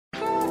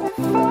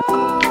You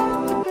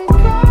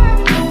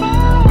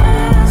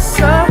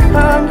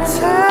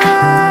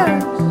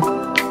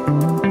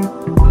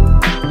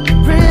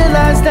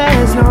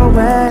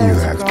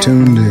have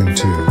tuned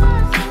into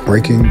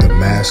Breaking the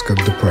Mask of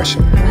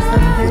Depression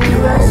with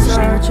your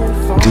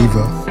host,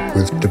 Diva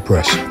with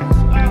Depression.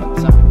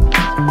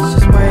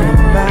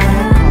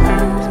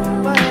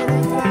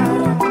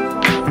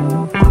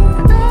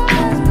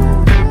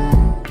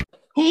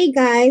 Hey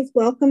guys,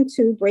 welcome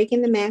to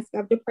Breaking the Mask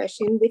of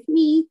Depression with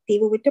me,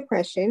 Diva with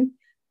Depression.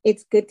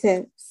 It's good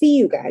to see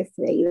you guys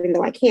today, even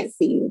though I can't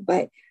see you,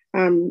 but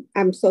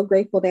I'm so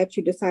grateful that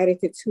you decided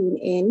to tune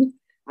in.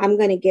 I'm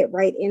going to get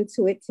right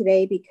into it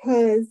today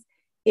because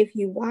if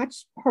you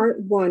watched part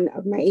 1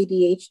 of my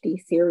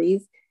ADHD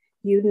series,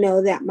 you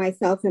know that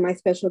myself and my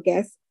special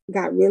guest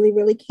got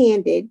really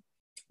candid,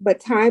 but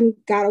time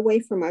got away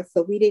from us,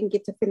 so we didn't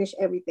get to finish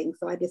everything.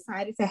 So I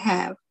decided to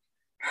have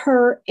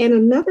her and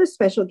another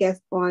special guest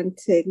on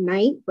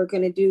tonight. We're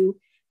going to do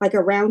like a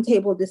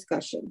roundtable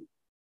discussion.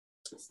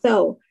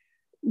 So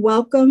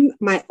welcome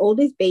my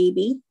oldest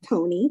baby,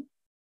 Tony.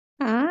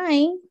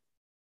 Hi.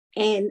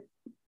 And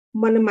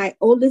one of my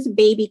oldest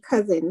baby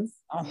cousins,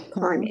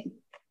 Carmen.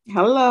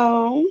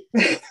 Hello.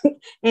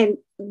 And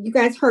you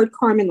guys heard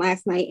Carmen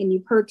last night, and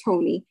you've heard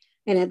Tony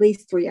in at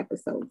least 3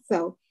 episodes.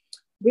 So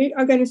we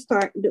are going to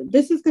start.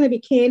 This is going to be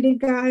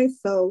candid, guys.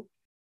 So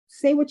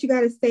say what you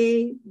got to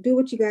say, do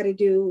what you got to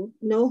do,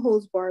 no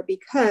holds barred,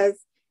 because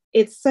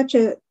it's such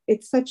a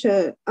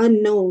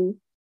unknown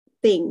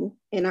thing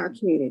in our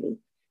community.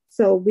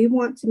 So we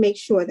want to make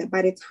sure that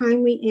by the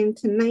time we end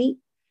tonight,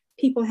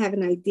 people have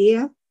an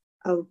idea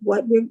of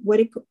what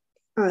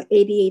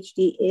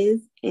ADHD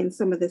is and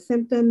some of the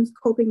symptoms,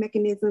 coping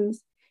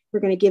mechanisms.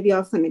 We're going to give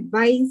y'all some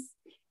advice,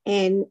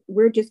 and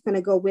we're just going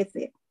to go with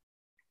it.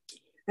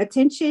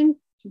 Attention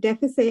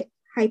deficit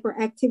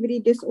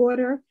hyperactivity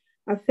disorder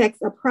affects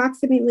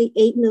approximately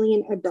 8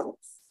 million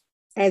adults,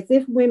 as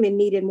if women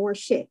needed more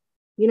shit.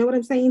 You know what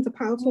I'm saying? To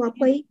pile to our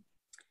plate.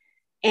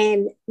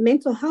 And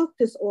mental health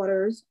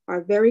disorders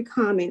are very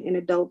common in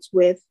adults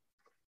with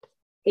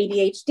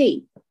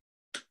ADHD.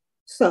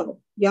 So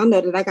y'all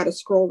know that I got to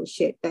scroll the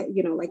shit that,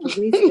 you know, like if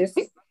we just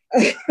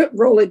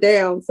roll it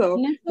down.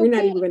 So we're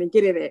not even going to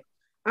get in it.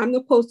 I'm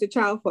the poster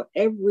child for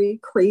every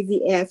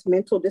crazy ass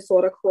mental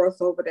disorder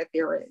crossover that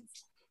there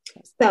is.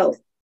 So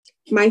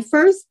my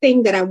first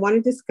thing that I want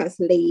to discuss,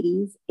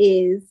 ladies,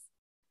 is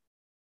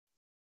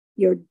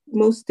your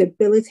most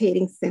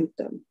debilitating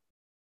symptom.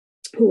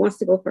 Who wants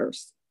to go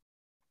first?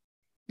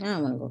 I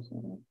don't want to go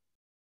first.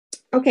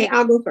 Okay,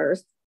 I'll go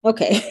first.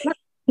 Okay.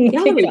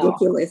 Y'all are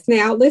ridiculous.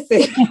 Now,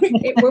 listen,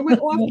 when we're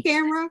off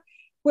camera,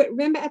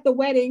 remember at the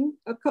wedding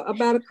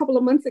about a couple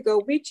of months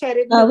ago, we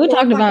chatted. We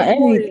talked about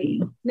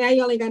everything. Now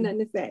y'all ain't got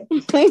nothing to say.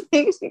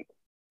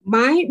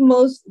 My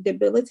most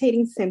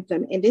debilitating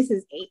symptom, and this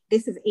is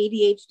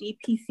ADHD,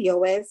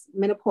 PCOS,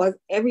 menopause,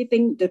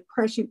 everything,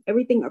 depression,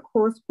 everything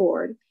across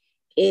board,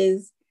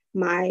 is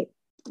my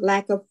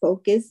lack of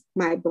focus,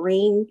 my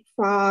brain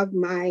fog,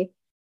 my,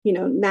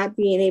 not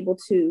being able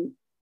to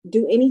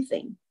do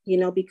anything,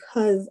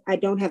 because I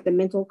don't have the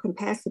mental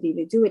capacity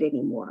to do it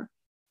anymore.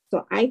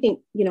 So I think,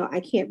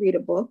 I can't read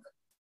a book.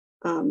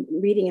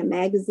 Reading a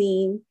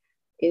magazine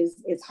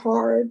is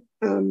hard.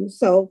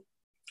 So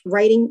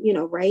writing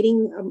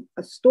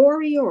a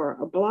story or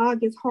a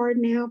blog is hard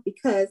now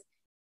because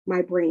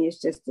my brain is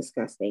just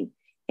disgusting.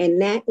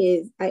 And that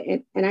is,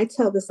 and I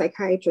tell the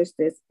psychiatrist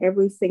this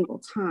every single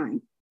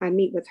time I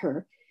meet with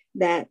her,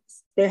 that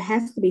there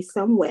has to be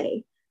some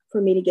way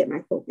for me to get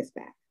my focus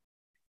back.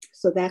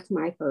 So that's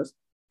my first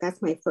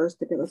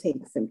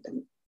debilitating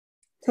symptom.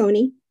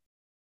 Tony?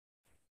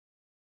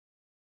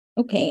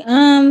 Okay.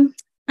 I'm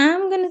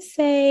going to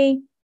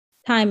say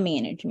time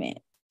management.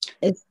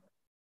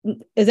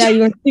 Is that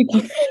your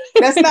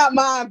That's not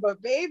mine,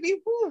 but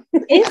baby.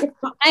 I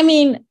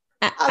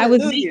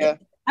was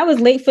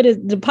late for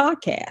the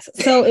podcast.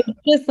 So it was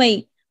just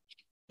like,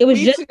 it was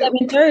just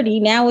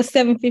 7:30. Now it's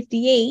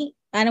 7:58.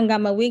 I don't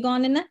got my wig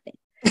on and nothing.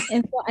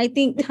 And so I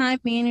think time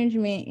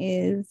management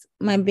is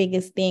my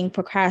biggest thing.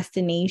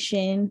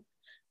 Procrastination.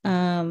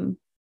 I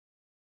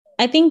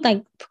think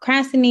like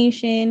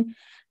procrastination,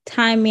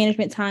 time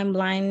management, time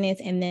blindness,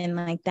 and then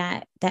like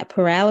that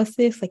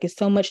paralysis, like it's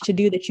so much to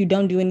do that you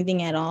don't do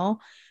anything at all.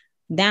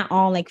 That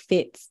all like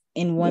fits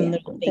in one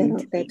little thing.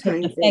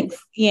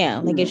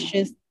 It's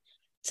just,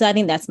 so I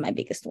think that's my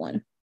biggest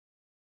one.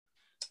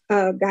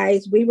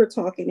 Guys, we were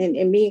talking,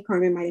 and me and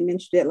Carmen might have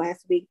mentioned it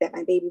last week, that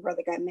my baby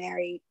brother got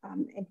married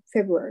in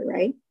February,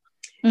 right?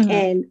 Mm-hmm.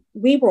 And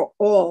we were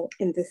all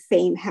in the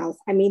same house.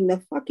 I mean,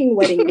 the fucking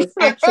wedding was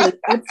actually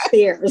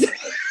upstairs.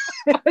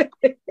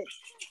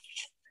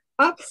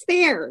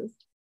 Upstairs.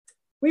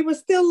 We were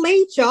still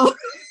late, y'all.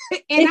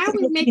 And I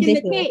was making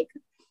the cake.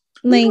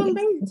 We were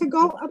late to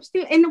go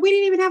upstairs. And we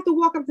didn't even have to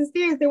walk up the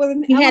stairs. There was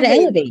an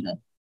elevator.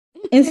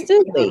 And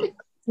still late.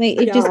 Like,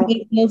 it just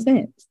makes no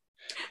sense.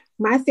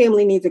 My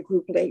family needs a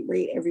group late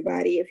rate,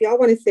 everybody. If y'all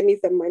want to send me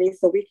some money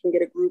so we can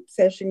get a group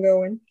session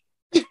going.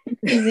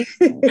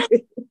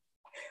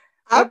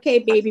 Okay,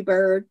 baby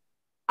bird.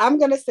 I'm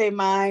gonna say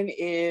mine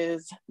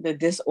is the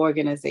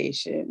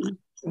disorganization.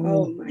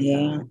 Oh my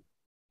God.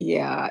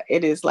 Yeah,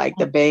 it is like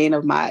the bane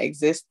of my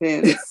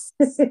existence.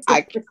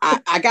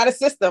 I got a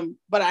system,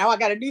 but I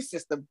got a new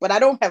system, but I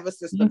don't have a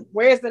system.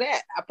 Where is it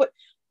at?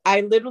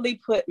 I literally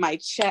put my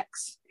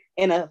checks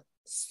in a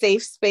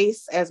safe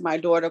space, as my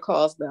daughter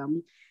calls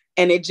them.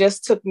 And it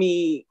just took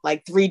me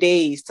like 3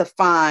 days to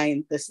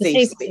find the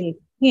safe space.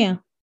 Yeah.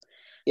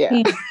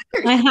 Yeah.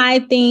 I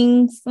hide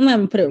things. I'm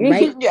gonna put it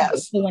right.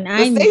 Yes. So when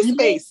the safe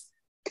space.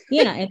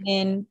 Yeah. And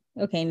then,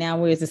 okay, now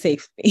where's the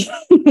safe space?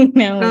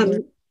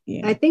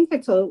 I think I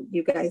told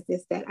you guys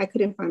this, that I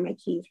couldn't find my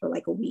keys for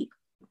like a week.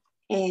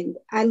 And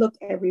I looked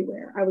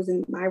everywhere. I was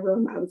in my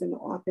room. I was in the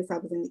office. I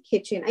was in the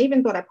kitchen. I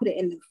even thought I put it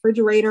in the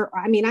refrigerator.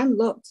 I mean, I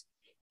looked.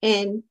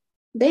 And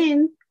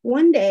then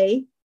one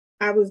day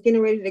I was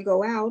getting ready to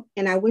go out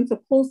and I went to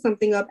pull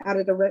something up out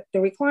of the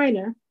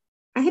recliner.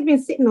 I had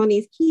been sitting on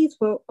these keys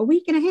for a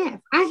week and a half.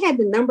 I had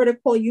the number to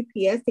call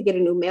UPS to get a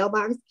new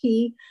mailbox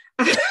key.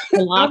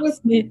 It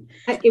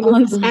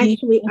was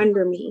actually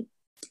under me.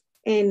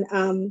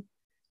 And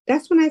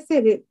that's when I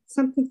said it.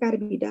 Something's got to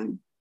be done.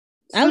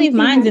 I leave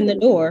mine in the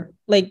door.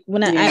 Like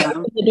when I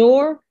open the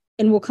door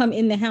and will come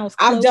in the house.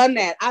 I've done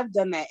that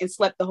and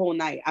slept the whole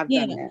night. I've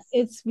done that.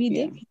 It's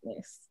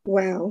ridiculous.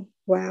 Wow.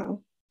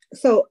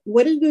 So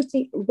what do you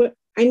think?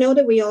 I know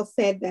that we all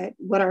said that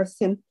what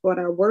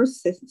our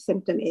worst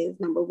symptom is,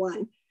 number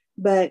one,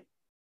 but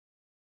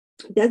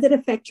how does it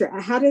affect your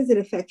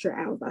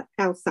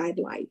outside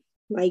life,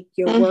 like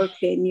your work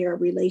and your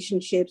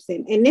relationships?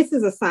 And this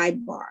is a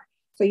sidebar,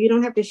 so you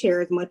don't have to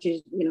share as much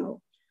as,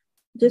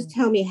 just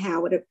tell me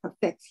how it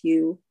affects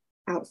you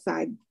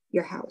outside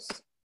your house.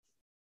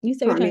 You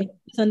said we're trying to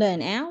do under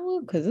an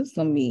hour? Because it's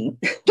going to be...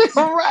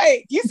 All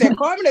right. You said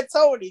Carmen and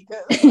Tony.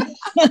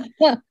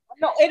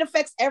 No, it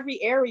affects every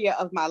area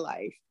of my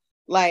life.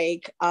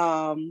 Like,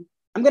 I'm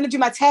going to do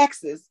my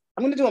taxes.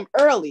 I'm going to do them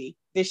early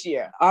this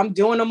year. I'm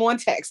doing them on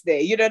tax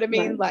day. You know what I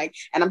mean? Right. Like,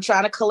 and I'm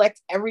trying to collect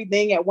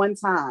everything at one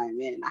time.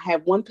 And I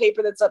have one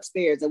paper that's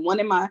upstairs and one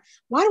in why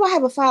do I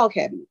have a file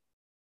cabinet?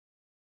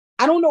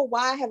 I don't know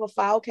why I have a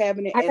file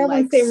cabinet and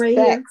like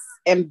stacks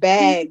and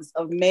bags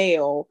of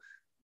mail.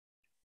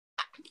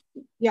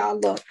 Y'all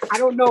look. I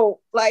don't know.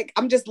 Like,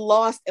 I'm just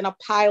lost in a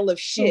pile of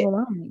shit.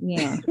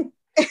 Yeah.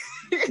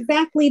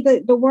 Exactly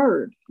the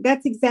word.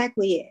 That's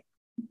exactly it.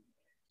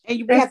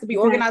 And we have to be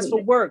organized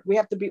for work. We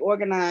have to be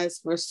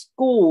organized for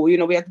school. We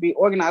have to be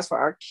organized for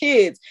our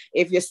kids.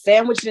 If you're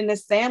sandwiched in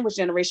this sandwich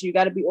generation, you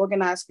got to be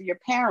organized for your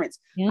parents.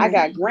 Yeah. I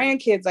got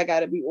grandkids I got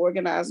to be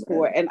organized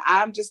for. And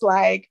I'm just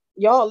like,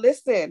 y'all,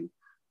 listen,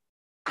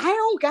 I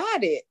don't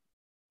got it.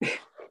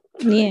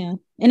 Yeah.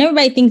 And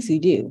everybody thinks you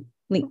do.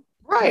 Like,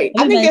 right.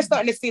 I think they're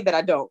starting to see that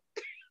I don't.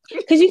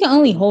 Because you can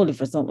only hold it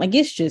for so long. Like,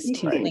 it's just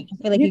too. Like, I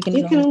feel like you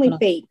can only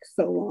fake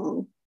so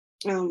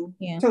long.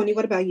 Tony,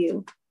 what about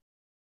you?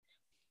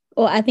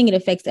 Well, I think it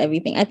affects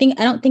everything. I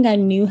don't think I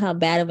knew how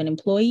bad of an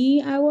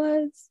employee I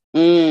was.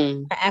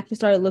 I actually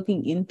started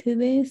looking into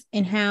this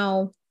and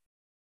how,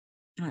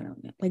 I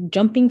don't know, like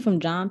jumping from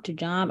job to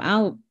job.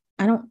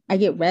 I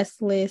get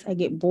restless. I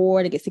get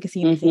bored. I get sick of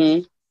seeing the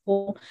same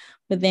people.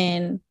 But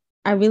then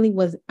I really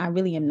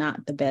am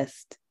not the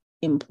best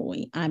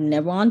employee. I'm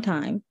never on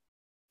time.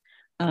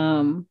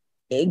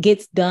 It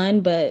gets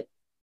done, but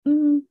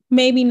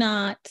maybe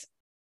not.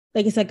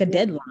 Like, it's like a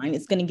deadline.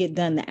 It's going to get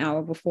done the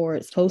hour before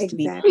it's supposed to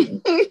be.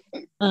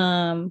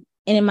 And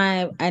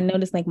I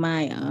noticed like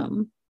my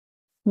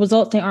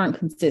results, they aren't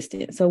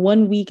consistent. So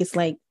one week it's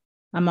like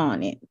I'm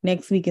on it.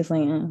 Next week it's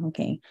like,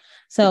 okay.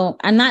 So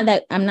I'm not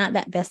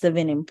that best of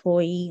an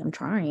employee. I'm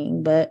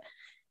trying, but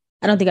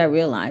I don't think I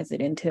realized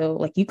it until,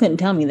 like, you couldn't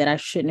tell me that I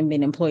shouldn't have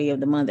been employee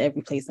of the month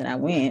every place that I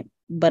went.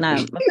 But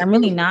I'm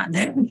really not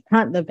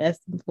the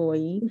best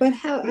employee. But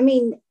how? I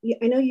mean,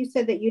 I know you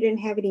said that you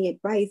didn't have any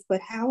advice,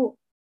 but how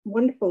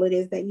wonderful it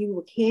is that you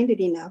were candid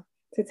enough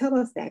to tell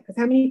us that, because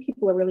how many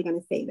people are really going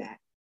to say that?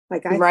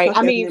 Like,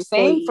 I mean,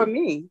 same for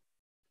me.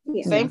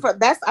 Yeah. Same for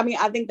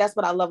I think that's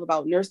what I love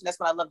about nursing. That's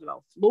what I loved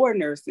about floor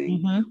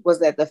nursing,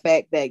 was that the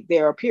fact that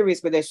there are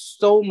periods where there's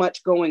so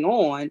much going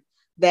on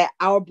that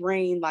our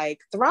brain like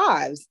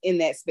thrives in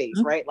that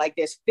space, right? Like,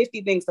 there's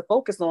 50 things to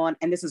focus on,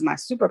 and this is my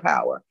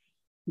superpower.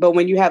 But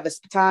when you have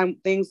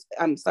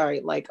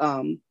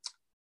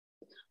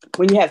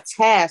when you have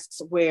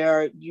tasks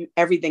where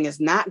everything is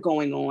not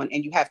going on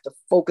and you have to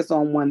focus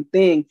on one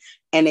thing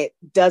and it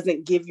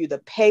doesn't give you the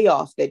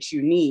payoff that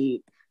you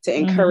need to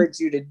encourage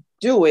you to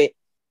do it,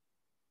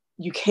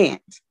 you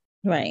can't.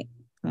 Right.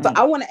 So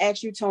I want to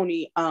ask you,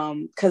 Tony,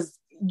 because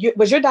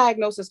was your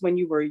diagnosis when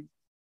you were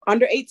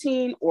under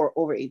 18 or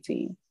over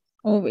 18?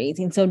 Over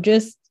 18. So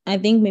just, I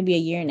think maybe a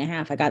year and a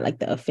half, I got like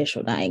the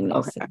official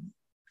diagnosis. Okay.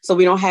 So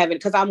we don't have it,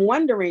 because I'm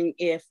wondering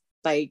if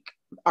like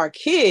our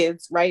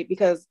kids, right?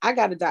 Because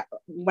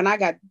when I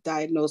got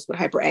diagnosed with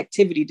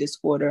hyperactivity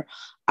disorder,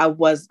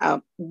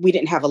 we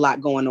didn't have a lot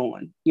going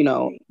on,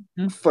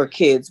 for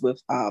kids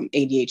with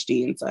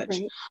ADHD and such.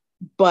 Right.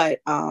 But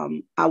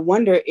I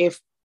wonder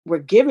if we're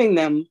giving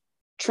them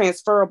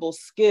transferable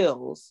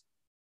skills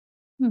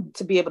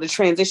to be able to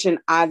transition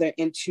either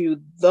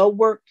into the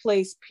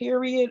workplace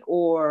period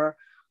or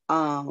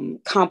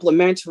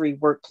complementary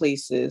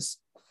workplaces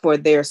for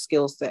their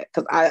skill set.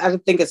 Because I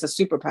think it's a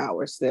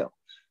superpower still.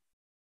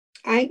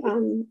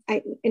 And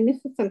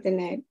this is something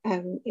that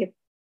if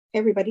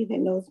everybody that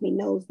knows me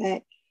knows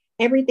that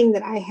everything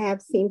that I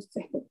have seems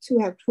to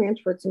have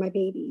transferred to my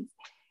babies.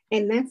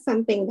 And that's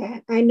something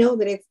that I know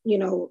that it's,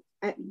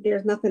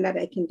 there's nothing that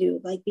I can do.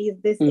 Like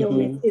this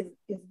illness is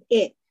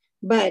it.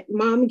 But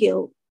mom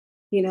guilt,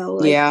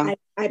 I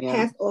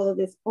passed all of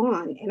this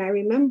on. And I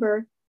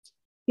remember,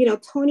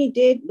 Tony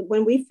did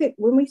when we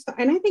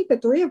started, and I think the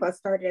three of us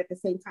started at the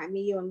same time,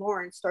 me, you, and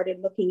Lauren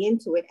started looking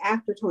into it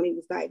after Tony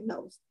was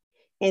diagnosed.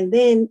 And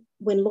then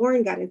when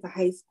Lauren got into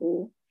high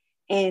school,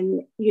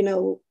 and,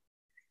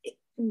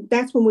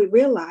 that's when we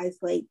realized,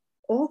 like,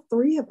 all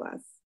three of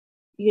us,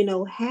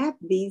 have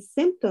these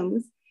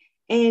symptoms.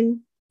 And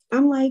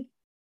I'm like,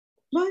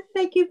 why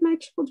did I give my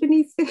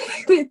children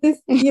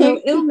this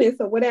illness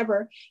or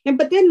whatever?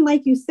 But then,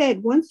 like you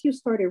said, once you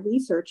started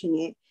researching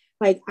it,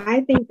 like,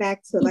 I think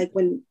back to like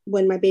when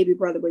my baby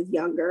brother was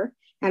younger,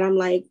 and I'm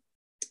like,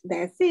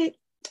 that's it.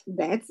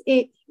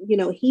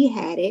 He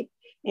had it.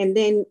 And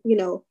then,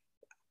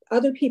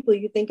 other people,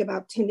 you think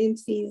about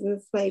tendencies, and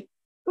it's like,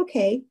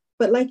 okay.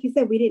 But like you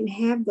said, we didn't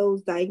have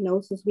those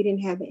diagnoses. We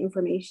didn't have the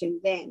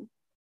information then,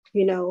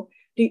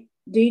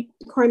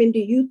 Carmen, do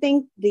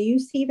you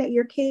see that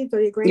your kids or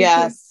your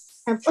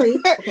grandkids have traits?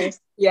 Okay.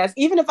 Yes.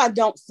 Even if I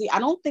don't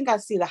think I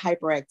see the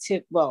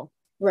hyperactive. Well,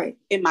 right.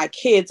 In my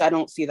kids, I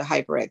don't see the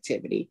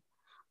hyperactivity.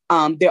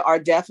 There are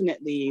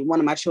definitely, one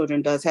of my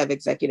children does have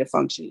executive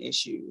function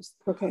issues.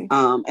 Okay.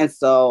 And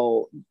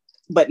so,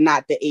 but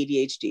not the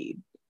ADHD.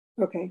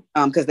 Okay.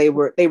 Because they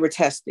were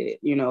tested,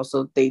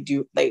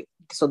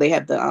 so they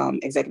have the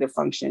executive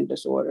function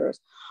disorders.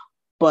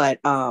 But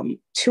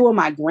two of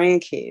my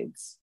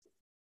grandkids,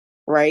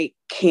 right,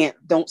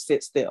 don't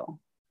sit still.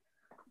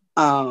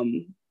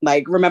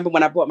 Like, remember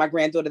when I brought my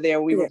granddaughter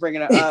there, we were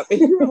bringing her up, and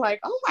you were like,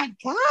 oh my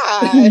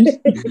gosh.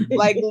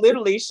 Like,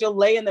 literally, she'll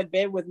lay in the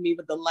bed with me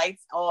with the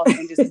lights off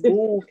and just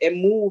move and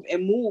move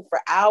and move for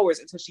hours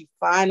until she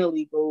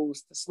finally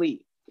goes to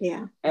sleep.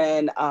 Yeah.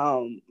 And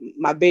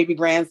my baby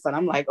grandson,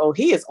 I'm like, oh,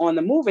 he is on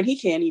the move and he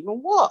can't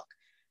even walk.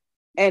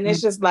 And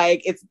it's just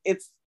like, it's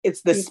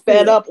the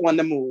sped up on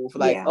the move.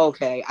 Like,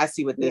 okay, I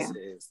see what this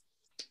is.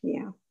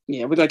 Yeah.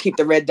 Yeah, we're going to keep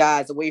the red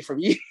dyes away from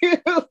you.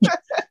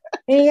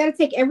 And you got to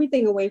take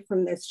everything away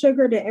from the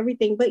sugar to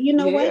everything. But you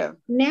know what?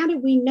 Now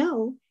that we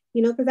know,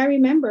 because I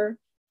remember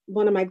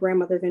one of my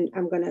grandmothers, and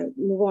I'm going to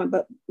move on,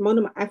 but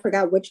I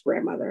forgot which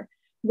grandmother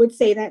would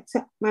say that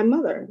to my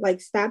mother,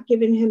 like, stop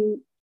giving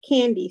him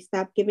candy,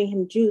 stop giving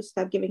him juice,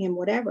 stop giving him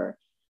whatever.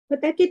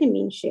 But that didn't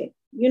mean shit.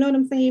 You know what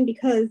I'm saying?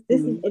 Because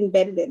this is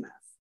embedded in us,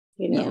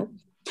 Yeah.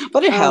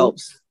 But it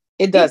helps.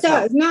 It does.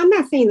 Help. No, I'm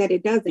not saying that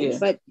it doesn't,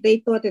 but they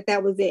thought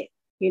that was it.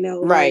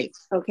 Right.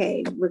 Like,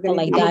 okay, we're gonna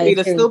like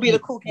still be the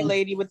kooky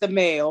lady with the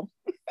mail.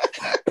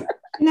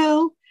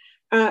 No,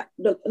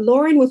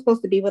 Lauren was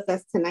supposed to be with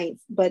us tonight,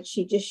 but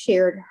she just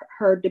shared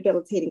her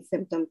debilitating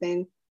symptoms.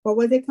 And what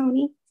was it,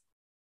 Tony?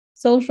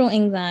 Social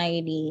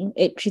anxiety.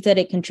 She said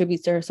it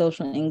contributes to her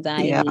social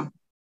anxiety. Yeah.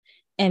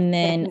 And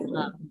then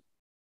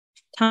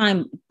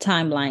time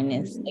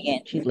blindness.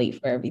 Again, she's late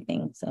for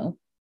everything. So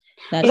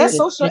that's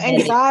social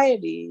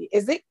anxiety.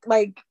 Is it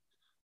like?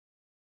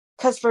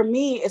 Because for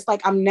me, it's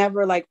like I'm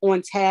never like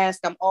on task.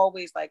 I'm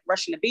always like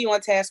rushing to be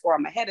on task, or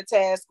I'm ahead of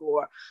task,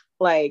 or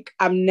like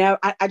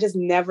I just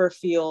never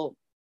feel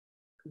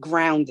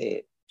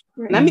grounded.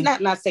 Right. And I mean,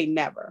 not say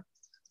never.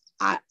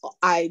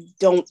 I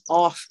don't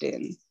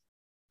often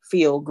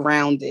feel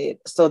grounded.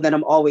 So then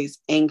I'm always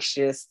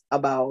anxious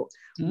about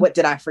what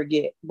did I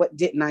forget? What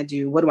didn't I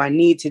do? What do I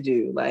need to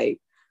do? Like,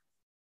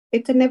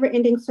 it's a never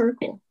ending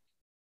circle.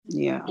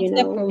 Yeah.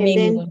 Except for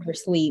maybe when you're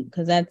asleep,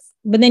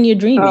 but then you're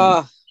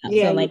dreaming.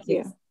 Yeah, so like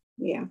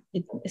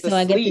so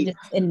I guess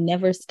it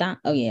never stops.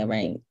 Oh yeah,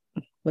 right.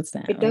 What's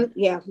that? It does.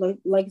 Yeah,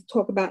 like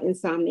talk about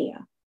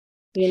insomnia.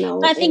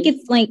 I think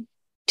it's like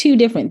two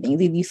different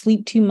things. Either you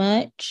sleep too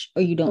much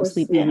or you don't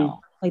sleep at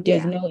all. Like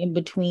there's no in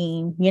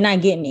between. You're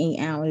not getting 8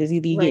 hours. It's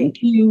either you're getting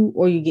 2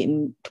 or you're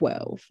getting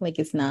 12. Like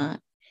it's not.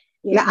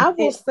 Yeah. Now I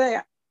will say,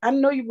 I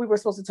know we were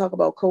supposed to talk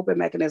about coping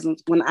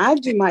mechanisms. When I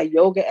do my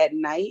yoga at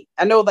night,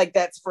 I know like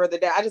that's further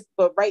down.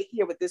 But right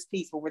here with this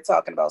piece where we're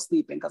talking about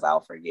sleeping, because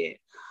I'll forget.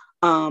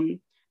 And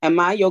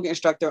my yoga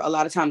instructor a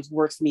lot of times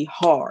works me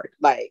hard,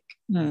 like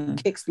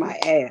kicks my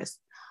ass.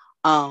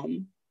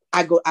 I'm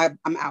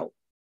out.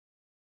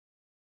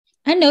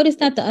 I noticed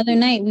that the other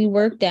night we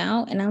worked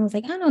out, and I was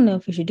like, I don't know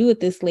if we should do it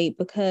this late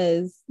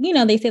because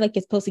they say like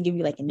it's supposed to give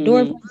you like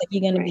endorphins, like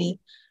you're gonna be.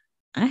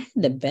 I had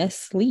the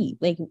best sleep,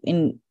 like,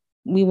 and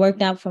we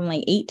worked out from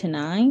like 8 to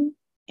 9,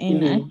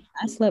 and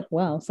I slept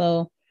well.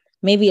 So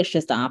maybe it's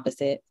just the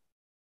opposite.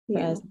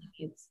 Yeah,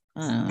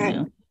 I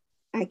don't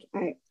know.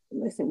 I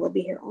listen. We'll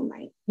be here all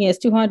night. Yeah, it's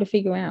too hard to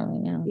figure out right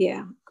now.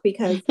 Yeah,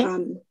 because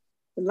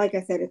like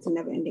I said, it's a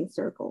never-ending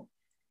circle.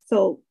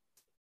 So,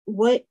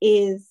 what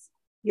is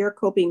your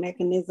coping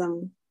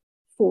mechanism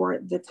for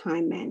the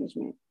time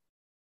management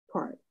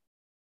part.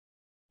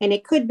 And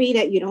it could be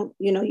that you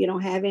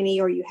don't have any,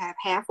 or you have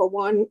half of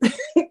one,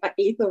 an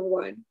eighth of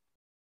one.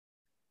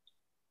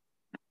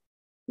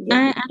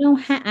 Yeah.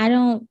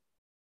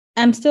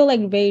 I'm still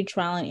like very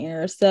trial and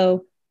error.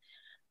 So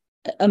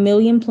a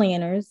million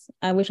planners.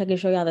 I wish I could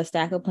show y'all the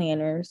stack of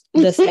planners,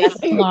 the stack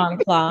of alarm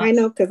clocks. I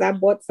know, because I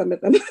bought some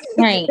of them.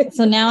 Right.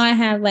 So now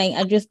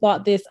I just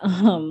bought this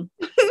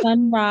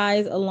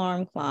sunrise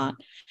alarm clock,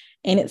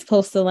 and it's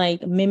supposed to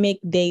like mimic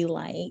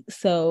daylight.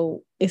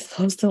 So it's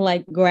supposed to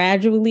like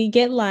gradually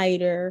get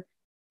lighter.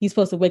 You're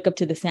supposed to wake up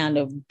to the sound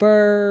of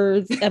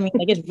birds. I mean,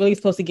 like, it's really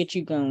supposed to get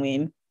you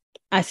going.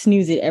 I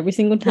snooze it every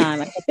single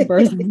time. I get the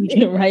birds and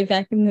get right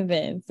back in the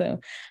bed.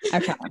 So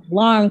I've tried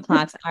alarm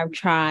clocks. I've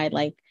tried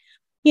like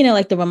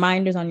the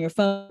reminders on your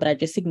phone, but I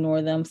just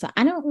ignore them. So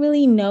I don't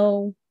really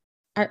know.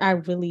 I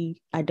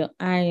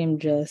am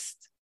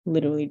just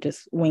literally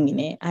just winging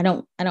it. I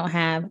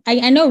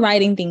know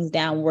writing things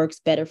down works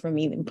better for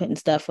me than putting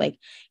stuff like,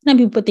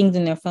 people put things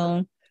in their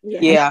phone.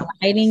 Yeah.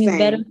 Writing is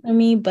better for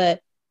me,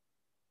 but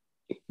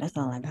that's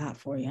all I got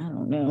for you. I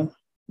don't know.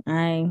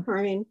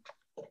 Carmen,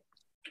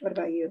 what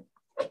about you?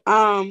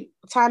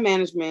 Time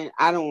management,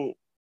 I don't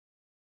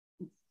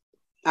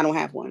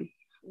have one.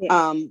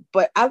 Yeah.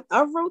 But I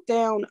wrote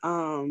down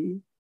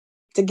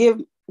to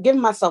give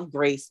myself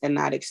grace and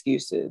not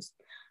excuses.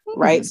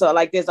 Right. So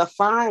like there's a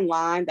fine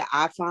line that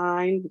I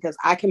find, because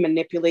I can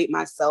manipulate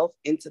myself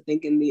into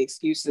thinking the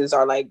excuses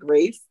are like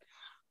grace.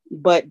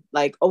 But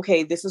like,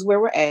 okay, this is where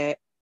we're at.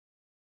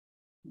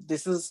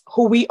 This is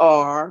who we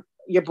are.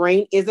 Your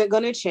brain isn't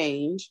going to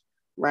change.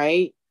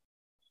 Right.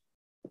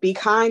 Be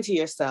kind to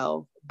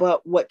yourself.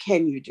 But what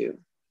can you do?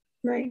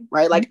 Right.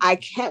 Like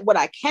what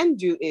I can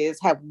do is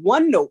have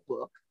one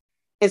notebook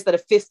instead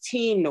of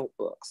 15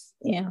 notebooks.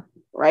 Yeah.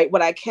 Right.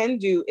 What I can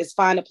do is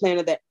find a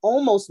planner that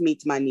almost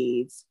meets my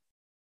needs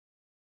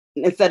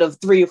instead of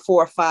 3 or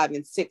 4 or 5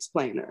 and 6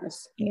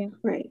 planners. Yeah.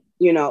 Right.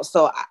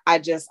 So I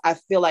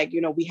feel like,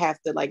 we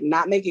have to like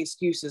not make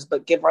excuses,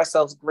 but give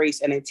ourselves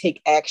grace and then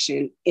take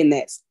action in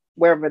that,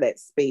 wherever that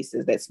space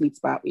is, that sweet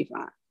spot we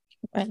find.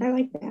 Right. I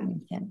like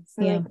that. Yes.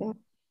 I like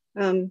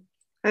that.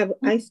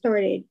 I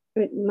started,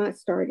 but not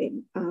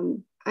started.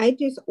 I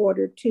just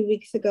ordered 2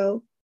 weeks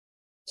ago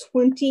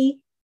 20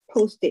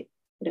 Post-it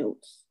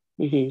notes.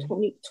 Mm-hmm.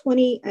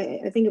 20,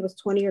 I think it was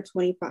 20 or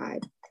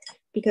 25,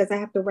 because I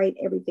have to write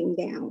everything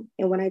down.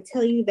 And when I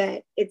tell you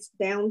that it's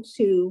down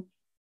to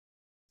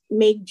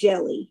make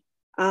jelly,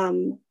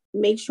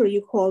 make sure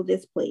you call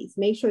this place,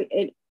 make sure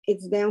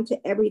it's down to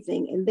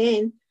everything. And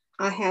then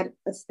I had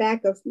a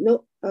stack of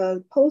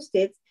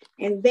Post-its,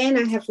 and then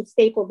I have to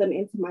staple them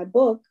into my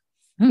book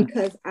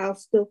because I'll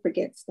still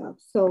forget stuff.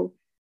 So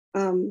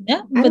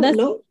yeah, but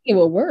it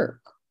will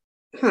work.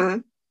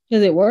 Huh?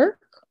 Does it work?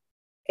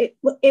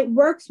 It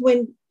works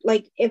when,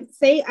 like, if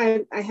say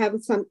I have a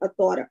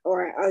thought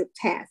or a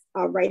task,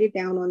 I'll write it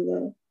down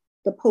on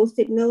the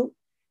Post-it note,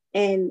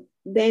 and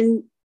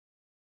then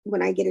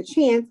when I get a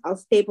chance, I'll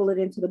staple it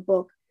into the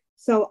book.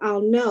 So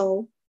I'll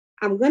know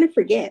I'm going to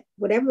forget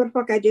whatever the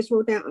fuck I just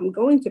wrote down. I'm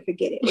going to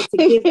forget it. It's a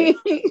given.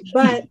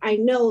 But I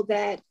know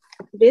that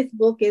this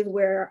book is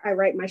where I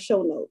write my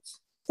show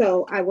notes.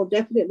 So I will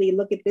definitely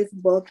look at this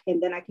book,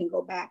 and then I can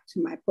go back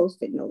to my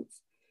Post-it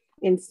notes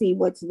and see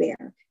what's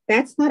there.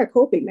 That's not a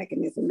coping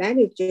mechanism. That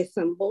is just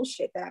some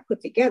bullshit that I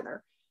put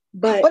together.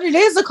 But it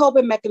is a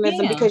coping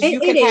mechanism, because you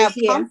can have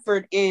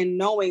comfort in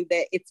knowing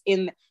that it's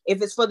if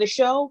it's for the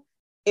show,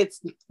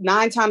 it's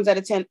 9 times out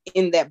of 10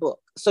 in that book.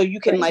 So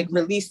you can like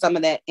release some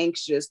of that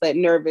anxious, that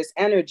nervous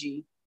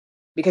energy,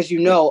 because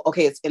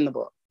okay, it's in the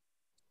book.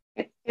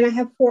 And I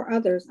have 4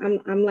 others.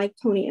 I'm like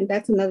Tony, and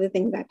that's another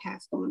thing that I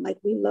passed on. Like,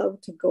 we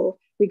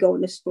go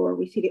in the store,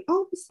 we see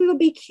this will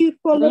be cute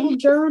for a little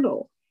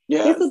journal.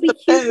 Yes, this will be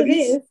cute for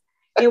this.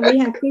 And we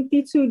have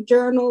 52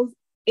 journals,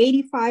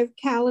 85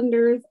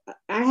 calendars.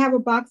 I have a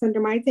box under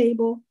my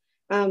table.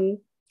 And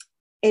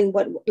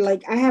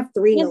I have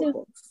 3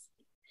 notebooks.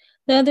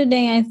 The other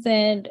day I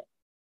said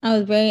I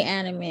was very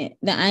adamant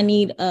that I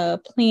need a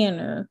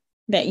planner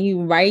that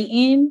you write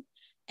in,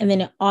 and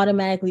then it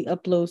automatically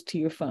uploads to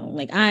your phone.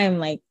 Like, I am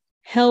like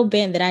hell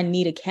bent that I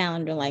need a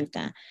calendar like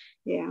that.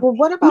 Yeah. Well,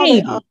 what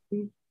about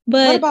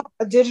what about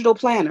a digital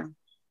planner?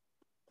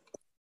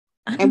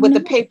 And with the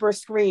paper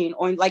screen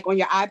on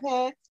your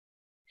iPad,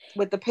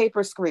 with the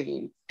paper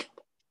screen.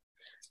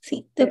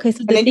 See, okay, so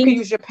and then you can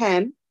use your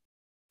pen.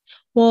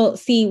 Well,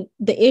 see,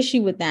 the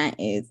issue with that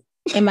is,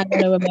 am I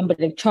going to remember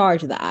to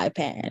charge the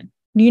iPad?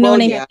 Do you know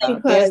what I mean?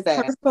 Because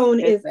her phone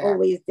is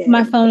always dead.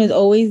 My phone is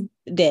always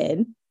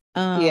dead.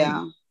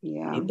 Yeah.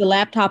 The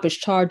laptop is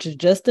charged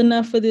just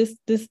enough for this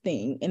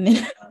thing, and then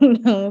I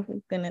don't know if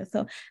it's gonna.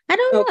 So I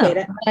don't know.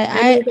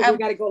 We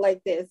got to go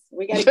like this.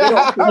 We got to get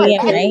off.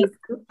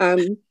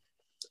 Right?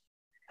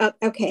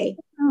 Okay.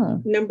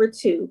 Oh. Number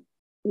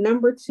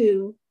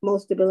two,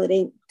 most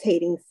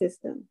debilitating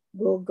system.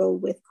 We'll go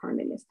with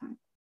Carmen this time.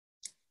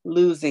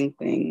 Losing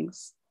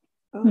things.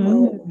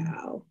 Oh,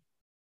 wow.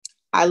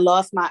 I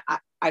lost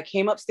I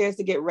came upstairs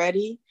to get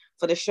ready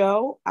for the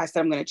show. I said,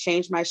 I'm going to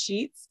change my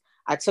sheets.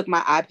 I took my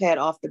iPad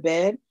off the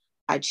bed,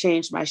 I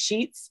changed my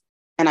sheets,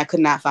 and I could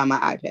not find my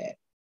iPad.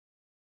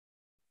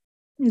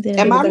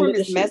 And my room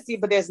is messy,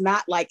 but there's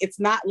not like, it's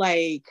not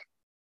like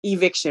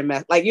eviction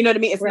mess. Like, you know what I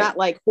mean? It's not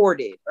like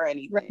hoarded or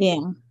anything.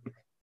 Yeah.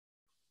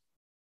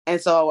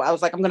 And so I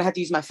was like, I'm going to have to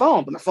use my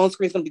phone, but my phone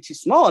screen is going to be too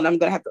small. And I'm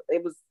going to have to,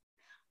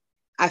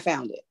 I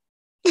found it.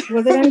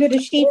 Was it under the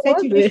sheets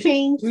that you just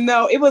changed?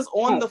 No, it was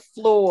on the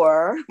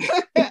floor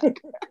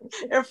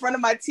in front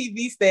of my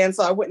TV stand,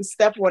 so I wouldn't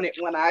step on it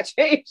when I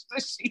changed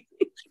the sheets.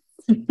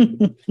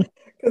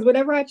 Because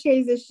whenever I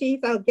change the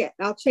sheets,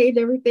 I'll change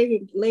everything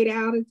and lay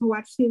down and to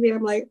watch TV.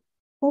 I'm like,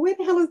 well, where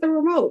the hell is the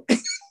remote?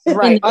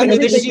 Right, under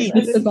the sheet.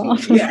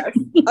 Yes,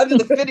 under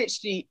the fitted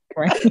sheet.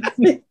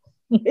 Right.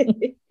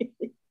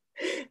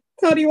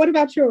 Tony, what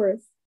about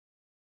yours?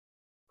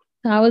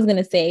 I was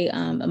gonna say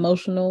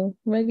emotional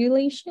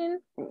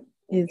regulation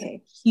is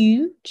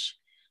huge.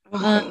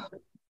 Okay.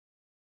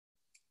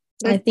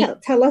 I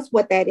think tell us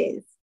what that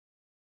is.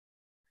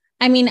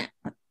 I mean,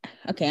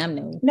 okay, I'm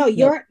new. No,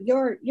 your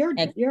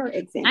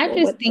example. I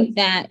just think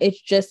that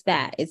it's just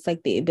that it's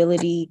like the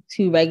ability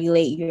to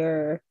regulate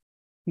your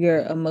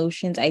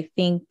emotions. I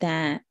think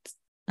that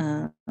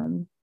a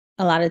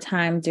lot of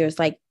times there's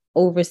like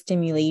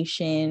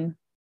overstimulation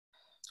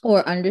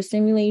or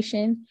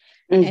understimulation.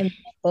 And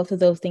both of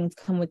those things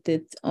come with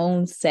its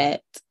own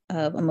set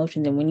of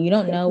emotions. And when you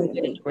don't know what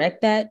to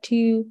direct that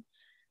to,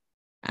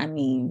 I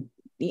mean,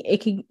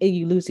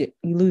 you lose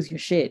your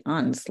shit,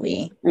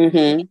 honestly.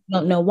 You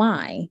don't know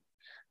why.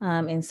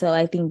 And so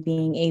I think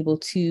being able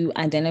to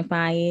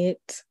identify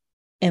it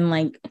and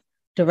like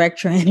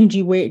direct your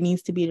energy where it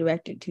needs to be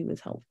directed to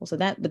is helpful. So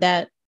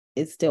that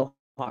is still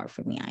hard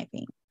for me, I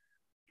think.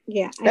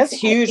 Yeah. That's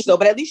huge though,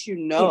 but at least you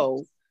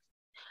know.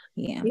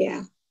 Yeah.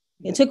 Yeah.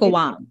 It took a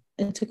while.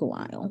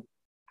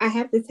 I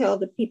have to tell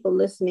the people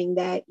listening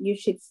that you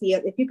should see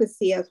us. If you could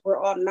see us, we're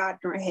all nodding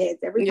our heads.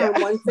 Every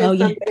time one says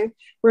something,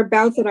 we're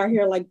bouncing our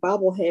hair like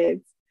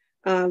bobbleheads.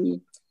 The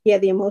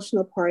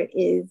emotional part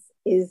is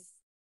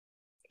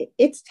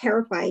it's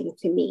terrifying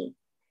to me.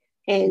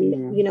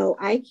 And, you know,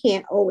 I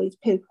can't always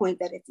pinpoint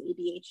that it's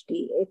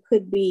ADHD. It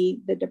could be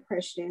the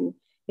depression.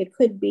 It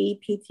could be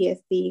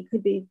PTSD. It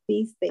could be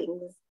these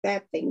things,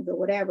 that things, or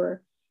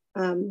whatever.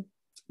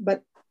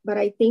 But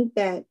I think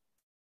that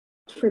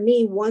for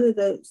me, one of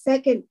the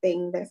second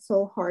thing that's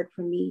so hard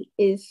for me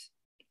is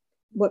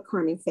what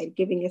Carmen said,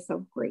 giving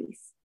yourself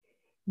grace.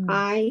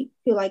 I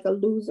feel like a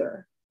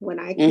loser when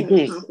I can't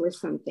accomplish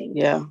something.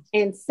 Yeah.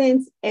 And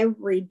since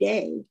every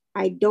day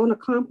I don't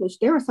accomplish,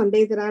 there are some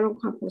days that I don't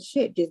accomplish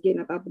shit, just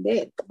getting up out of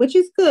bed, which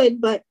is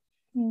good, but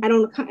I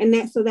don't,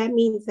 and so that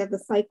means that the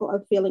cycle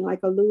of feeling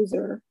like a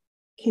loser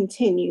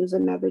continues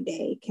another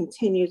day,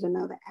 continues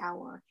another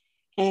hour.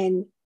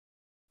 And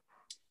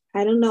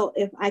I don't know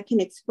if I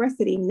can express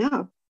it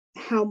enough,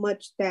 how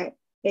much that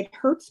it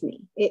hurts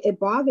me. It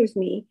bothers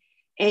me.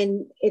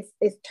 And it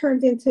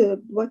turns into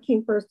what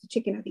came first, the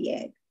chicken or the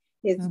egg.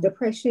 Is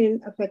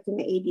depression affecting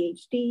the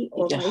ADHD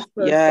or vice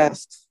versa?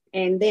 Yes.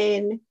 And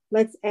then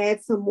let's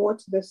add some more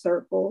to the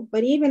circle.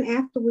 But even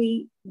after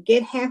we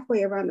get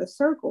halfway around the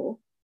circle,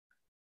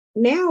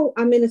 now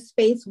I'm in a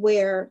space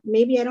where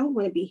maybe I don't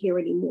want to be here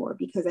anymore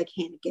because I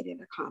can't get it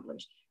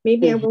accomplished.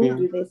 Maybe I won't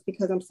do this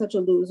because I'm such a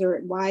loser.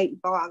 Why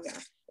bother?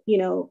 You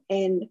know,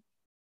 and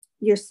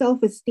your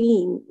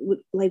self-esteem,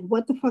 like,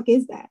 what the fuck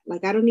is that?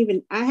 Like,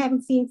 I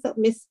haven't seen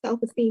Miss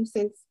Self-Esteem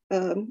since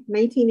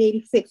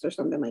 1986 or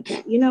something like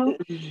that, you know?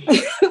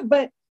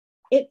 But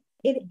it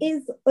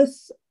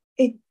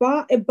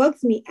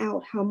bugs me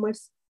out how much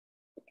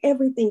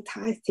everything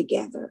ties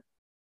together,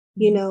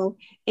 you know?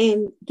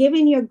 And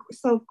giving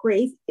yourself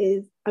grace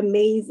is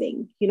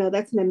amazing. You know,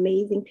 that's an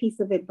amazing piece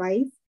of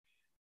advice.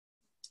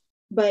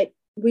 But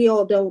we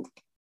all don't,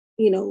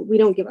 you know, we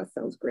don't give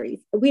ourselves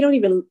grace. We don't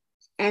even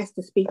ask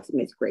to speak to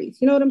Miss Grace.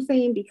 You know what I'm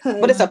saying? Because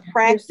but it's a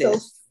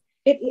practice.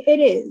 It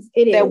is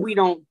that we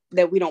don't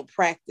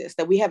practice,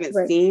 that we haven't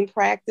seen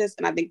practice.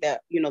 And I think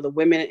that, you know,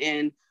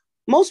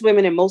 most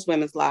women in most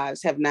women's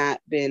lives have not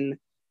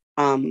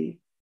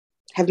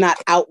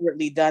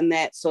outwardly done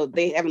that. So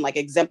they haven't like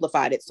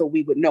exemplified it so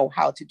we would know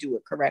how to do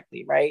it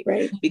correctly. Right.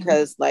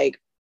 Because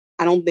like,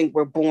 I don't think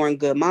we're born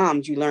good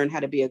moms. You learn how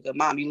to be a good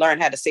mom. You learn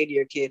how to say to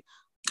your kid,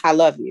 I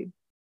love you.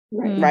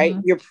 Right.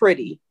 You're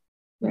pretty.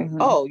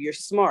 Oh, you're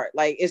smart.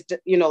 Like, it's,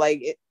 you know,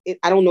 like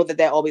I don't know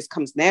that always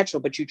comes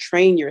natural, but you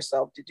train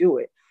yourself to do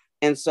it.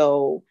 And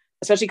so,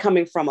 especially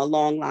coming from a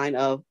long line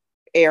of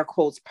air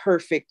quotes,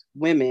 perfect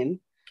women,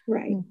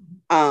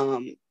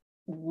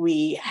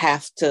 we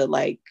have to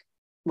like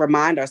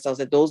remind ourselves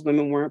that those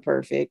women weren't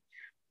perfect.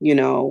 You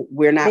know,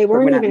 we're not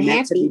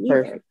meant to be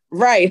perfect.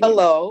 Right.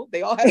 Hello.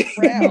 They all have a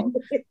frown.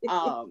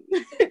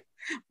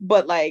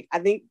 But like, I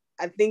think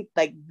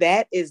like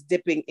that is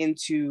dipping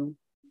into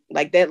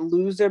like that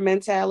loser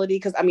mentality.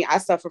 Cause I mean, I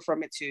suffer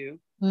from it too.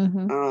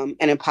 And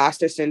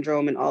imposter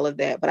syndrome and all of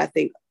that. But I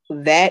think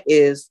that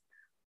is,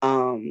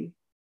 that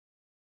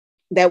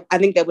I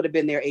think that would have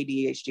been their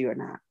ADHD or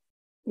not.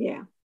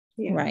 Yeah.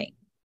 Right.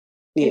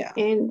 Yeah.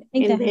 And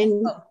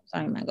then,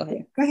 sorry, Matt, go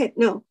ahead. Go ahead.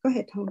 No, go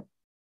ahead, Tom.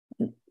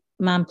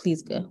 Mom,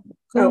 please go.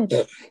 Oh,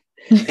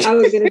 I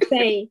was going to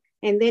say,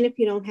 and then if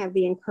you don't have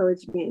the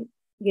encouragement,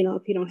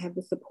 if you don't have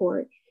the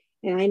support,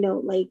 and I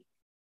know like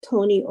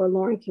Tony or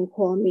Lauren can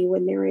call me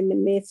when they're in the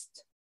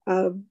midst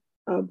of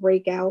a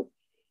breakout,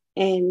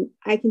 and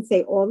I can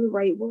say all the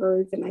right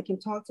words and I can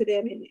talk to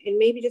them, and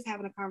maybe just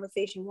having a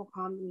conversation will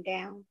calm them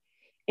down.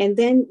 And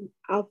then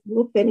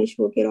we'll finish,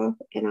 we'll get off,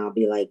 and I'll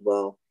be like,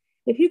 well,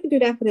 if you can do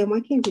that for them,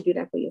 why can't you do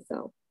that for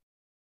yourself?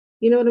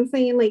 You know what I'm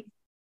saying? Like,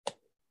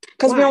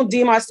 because we don't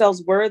deem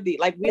ourselves worthy.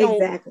 Like we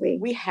exactly.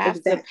 We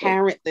have to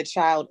parent the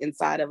child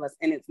inside of us,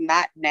 and it's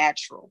not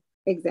natural.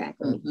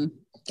 Exactly. Mm-hmm.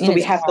 So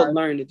we have to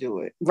learn to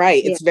do it.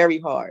 Right. Yeah. It's very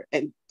hard.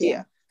 And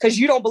because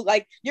you don't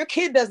like your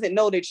kid doesn't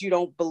know that you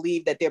don't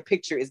believe that their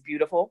picture is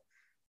beautiful.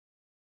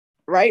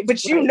 Right.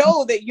 But you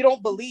know that you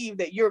don't believe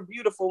that you're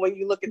beautiful when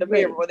you look in the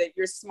mirror, or that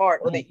you're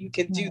smart, or that you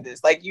can do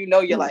this. Like,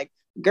 you're like,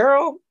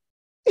 girl.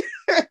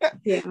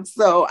 Yeah.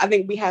 So I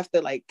think we have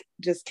to like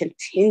just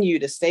continue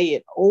to say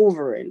it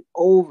over and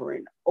over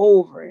and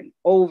over and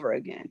over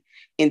again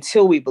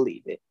until we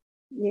believe it.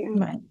 Yeah.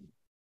 Right.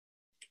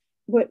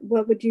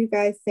 What would you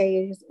guys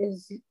say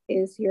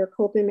is your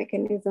coping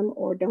mechanism,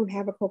 or don't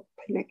have a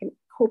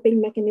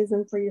coping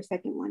mechanism for your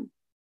second one?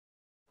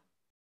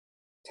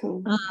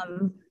 Tone.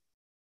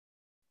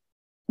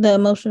 The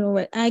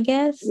emotional, I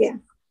guess. Yeah.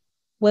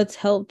 What's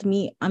helped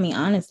me, I mean,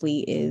 honestly,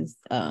 is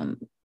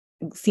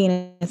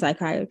seeing a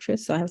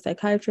psychiatrist. So I have a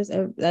psychiatrist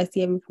I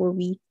see every 4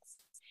 weeks,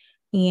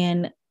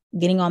 and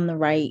getting on the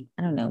right,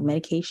 I don't know,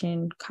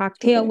 medication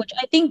cocktail, which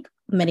I think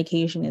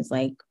medication is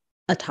like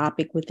a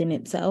topic within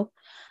itself.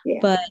 Yeah.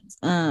 But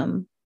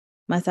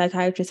my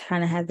psychiatrist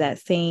kind of has that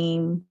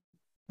same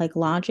like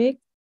logic,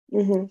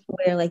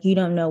 where like you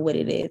don't know what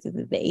it is. Is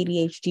it the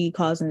ADHD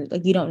causing it?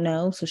 Like you don't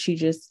know. So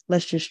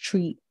let's just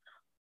treat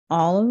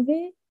all of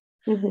it.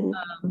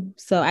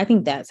 So I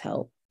think that's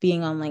helped,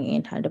 being on like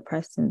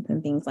antidepressants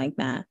and things like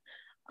that.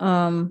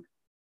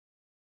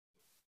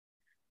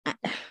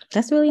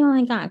 That's really all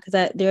I got,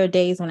 because there are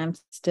days when I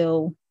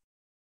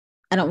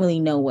don't really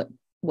know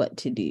what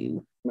to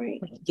do.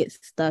 Right. Like you get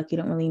stuck. You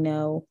don't really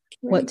know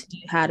what to do,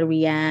 how to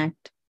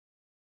react.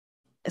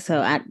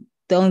 So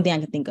the only thing I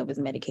can think of is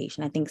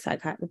medication. I think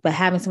but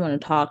having someone to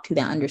talk to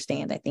that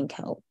understands, I think,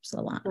 helps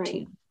a lot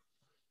too.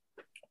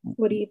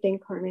 What do you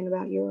think, Carmen,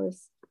 about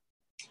yours?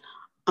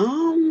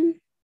 I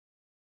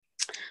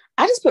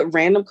just put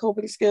random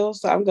coping skills,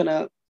 so I'm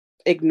gonna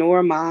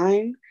ignore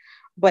mine.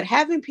 But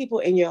having people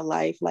in your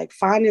life, like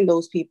finding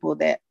those people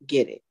that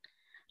get it,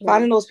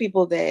 finding those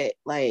people that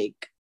like,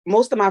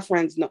 most of my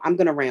friends know I'm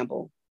gonna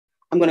ramble,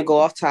 I'm gonna go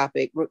off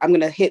topic, I'm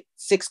gonna hit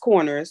 6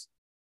 corners,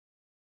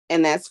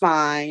 and that's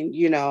fine.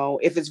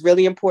 If it's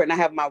really important,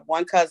 I have my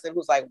one cousin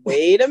who's like,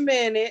 wait a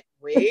minute,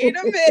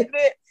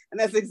 and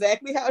that's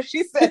exactly how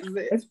she says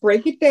it. Let's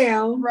break it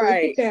down.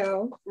 Right.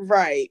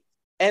 Right.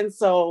 And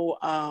so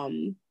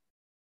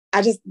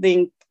I just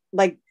think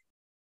like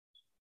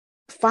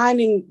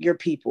finding your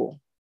people,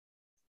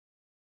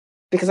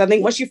 because I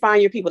think once you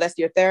find your people, that's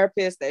your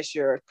therapist, that's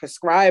your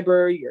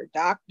prescriber, your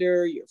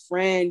doctor, your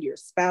friend, your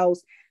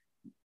spouse,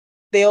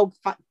 they'll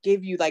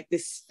give you like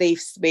this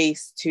safe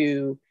space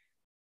to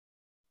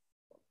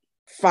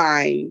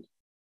find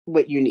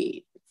what you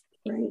need.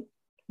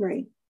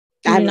 Right.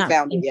 I haven't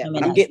found it yet,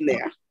 but I'm getting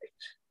there.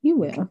 You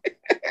will.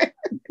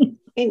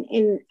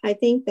 And I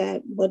think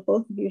that what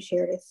both of you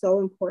shared is so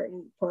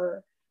important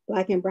for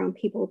Black and Brown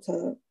people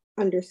to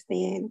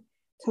understand.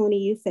 Tony,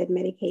 you said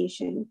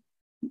medication.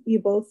 You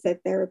both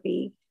said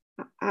therapy.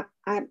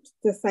 I'm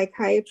the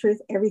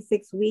psychiatrist every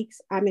 6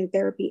 weeks. I'm in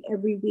therapy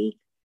every week.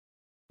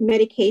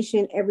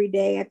 Medication every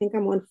day. I think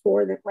I'm on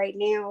 4 right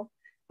now.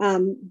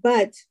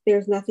 But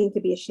there's nothing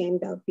to be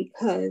ashamed of,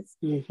 because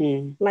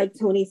like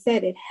Tony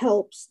said, it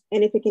helps.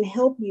 And if it can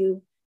help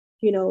you,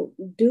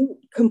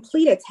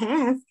 complete a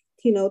task,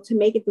 to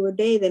make it through a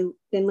day, then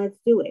let's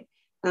do it.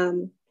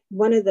 I'm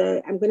going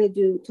to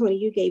do, Tony,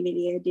 you gave me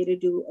the idea to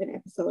do an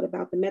episode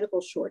about the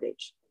medical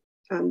shortage,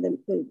 the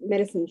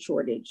medicine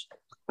shortage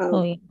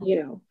of,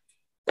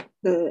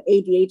 the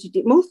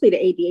ADHD, mostly the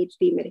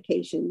ADHD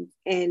medications.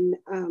 And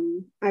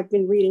I've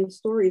been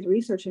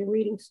researching and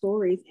reading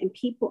stories, and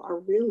people are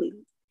really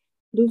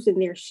losing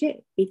their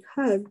shit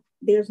because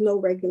there's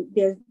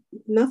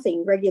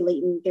nothing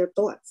regulating their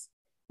thoughts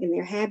and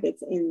their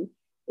habits. And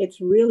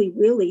it's really,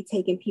 really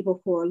taking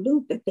people for a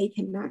loop that they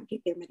cannot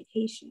get their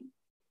medication.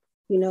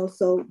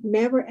 So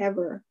never,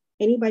 ever,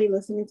 anybody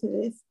listening to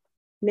this,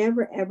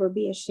 never, ever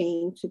be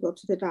ashamed to go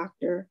to the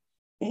doctor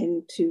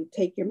and to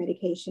take your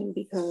medication,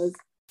 because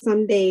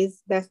some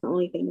days that's the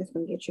only thing that's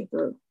going to get you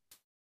through.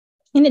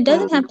 And it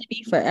doesn't have to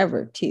be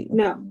forever too.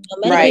 No.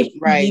 Right.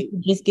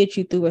 Just get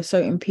you through a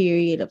certain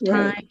period of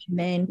time. And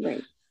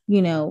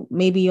then,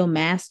 maybe you'll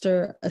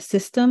master a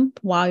system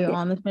while you're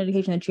on this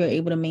medication that you're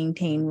able to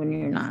maintain when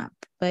you're not.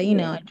 But,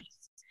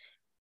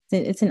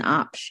 it's an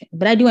option.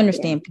 But I do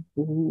understand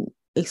people who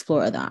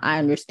explore that. I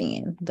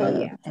understand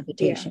the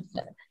hesitation.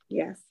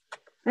 Yes.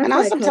 And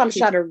I sometimes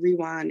try to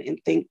rewind and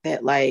think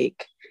that,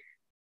 like,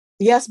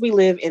 yes, we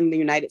live in the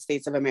United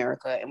States of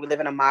America and we live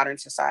in a modern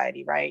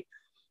society, right?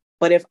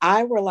 But if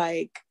I were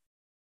like,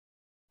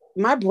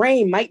 my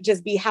brain might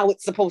just be how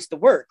it's supposed to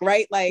work,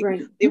 right? Like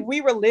if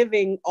we were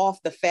living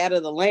off the fat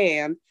of the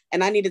land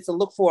and I needed to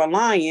look for a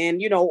lion,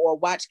 you know, or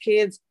watch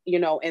kids, you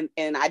know,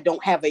 and I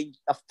don't have a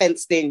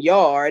fenced in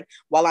yard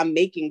while I'm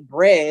making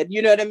bread,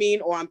 you know what I mean?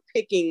 Or I'm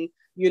picking,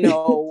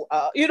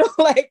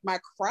 like my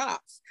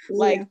crops,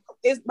 like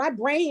my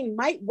brain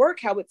might work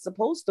how it's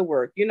supposed to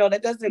work. You know,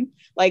 that doesn't,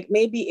 like,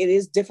 maybe it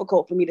is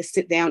difficult for me to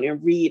sit down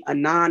and read a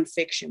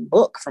nonfiction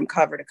book from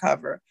cover to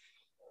cover.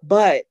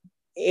 But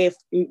if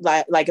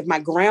like if my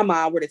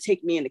grandma were to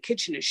take me in the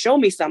kitchen and show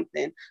me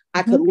something,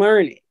 I could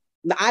learn it.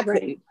 I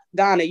couldn't.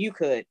 Donna, you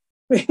could.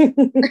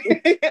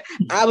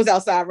 I was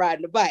outside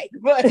riding the bike,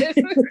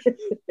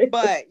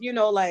 but you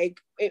know, like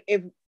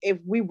if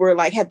we were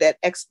like had that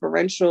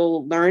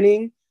experiential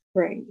learning,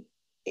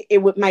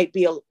 it might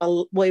be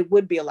it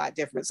would be a lot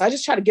different. So I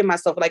just try to give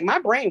myself, like, my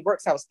brain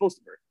works how it's supposed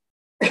to work.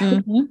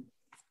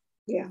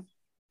 Yeah,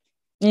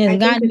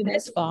 it's gotten you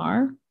this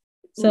far.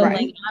 So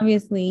like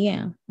obviously,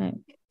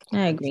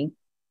 I agree.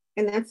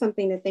 And that's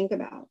something to think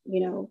about, you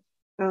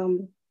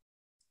know.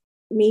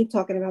 Me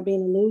talking about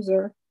being a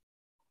loser,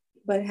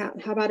 but how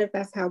about if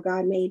that's how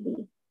God made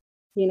me?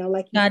 You know,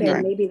 like you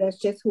said, maybe that's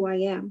just who I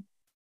am.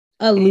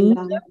 A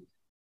loser?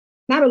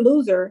 Not a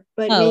loser,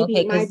 but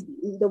maybe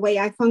the way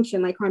I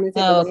function, like Carmen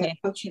said, the way I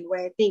function, the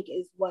way I think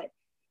is what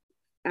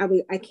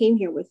I came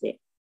here with it.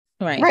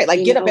 Right.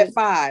 Like, get up at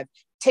 5,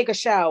 take a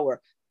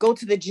shower, go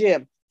to the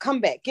gym,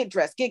 come back, get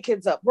dressed, get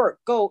kids up, work,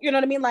 go. You know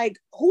what I mean? Like,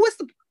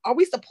 are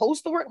we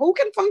supposed to work? Who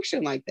can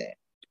function like that?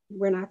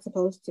 We're not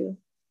supposed to,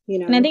 you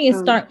know. And I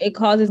think it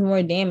causes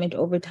more damage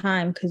over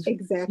time because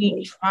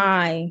we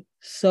try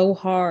so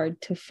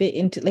hard to fit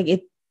into,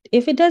 like,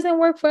 if it doesn't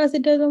work for us,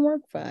 it doesn't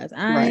work for us.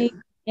 I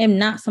am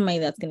not somebody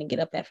that's going to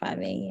get up at 5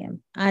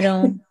 a.m.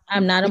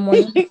 I'm not a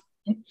morning person,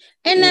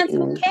 and that's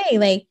okay.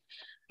 Like,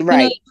 you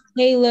know,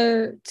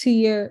 tailor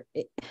to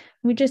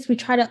we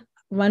try to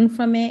run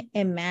from it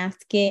and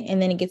mask it,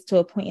 and then it gets to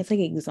a point, it's like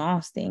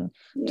exhausting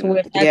to where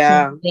it's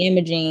actually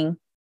damaging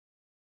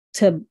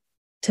to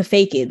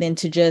fake it than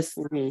to just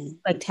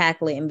like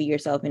tackle it and be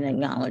yourself and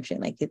acknowledge it.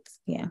 Like, it's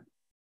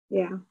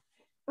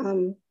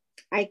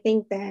I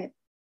think that,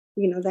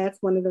 you know, that's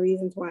one of the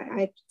reasons why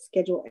I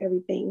schedule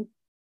everything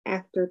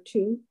after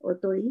 2 or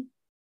 3,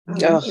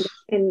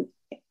 and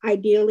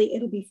ideally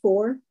it'll be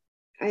 4,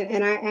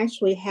 and I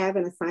actually have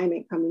an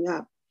assignment coming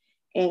up.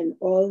 And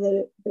all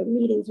the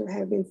meetings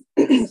have been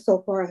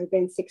so far have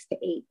been 6 to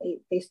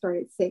 8. They start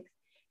at 6,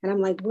 and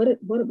I'm like, what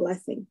a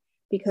blessing,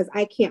 because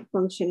I can't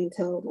function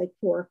until like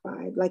 4 or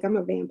 5. Like, I'm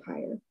a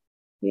vampire.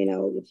 You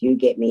know, if you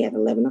get me at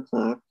 11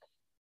 o'clock,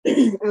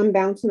 I'm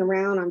bouncing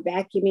around, I'm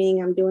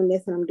vacuuming, I'm doing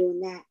this and I'm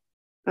doing that.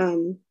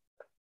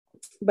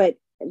 But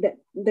the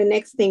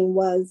next thing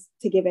was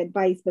to give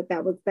advice, but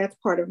that's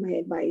part of my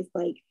advice.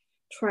 Like,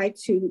 try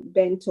to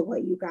bend to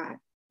what you got,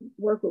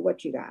 work with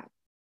what you got.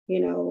 You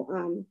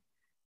know,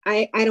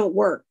 I don't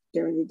work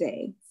during the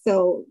day.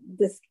 So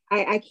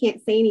I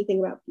can't say anything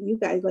about you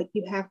guys. Like,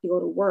 you have to go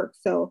to work.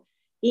 So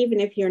even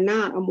if you're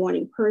not a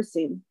morning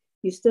person,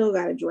 you still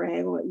got to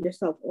drag on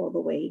yourself all the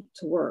way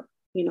to work,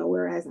 you know,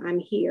 whereas I'm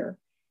here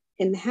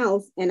in the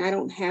house and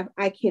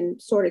I can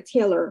sort of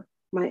tailor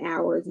my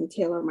hours and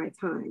tailor my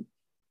time.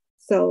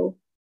 So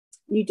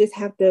you just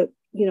have to,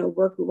 you know,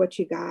 work with what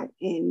you got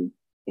and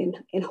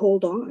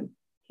hold on,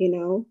 you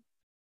know.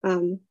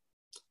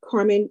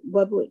 Carmen,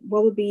 what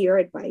would be your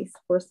advice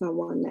for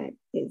someone that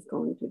is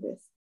going through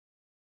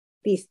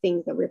these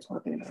things that we're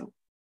talking about?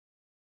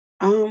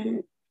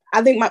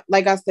 I think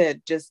like I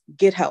said, just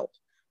get help.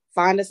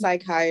 Find a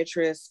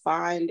psychiatrist,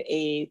 find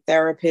a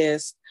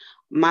therapist.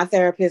 My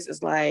therapist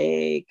is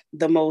like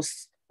the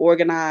most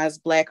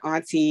organized Black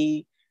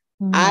auntie.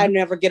 I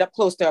never get up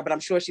close to her, but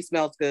I'm sure she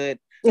smells good,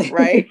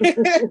 right?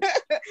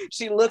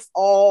 She looks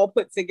all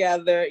put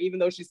together, even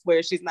though she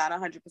swears she's not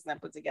 100%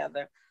 put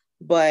together.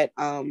 But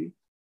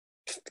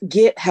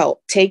get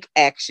help, take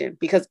action,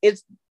 because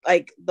it's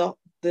like the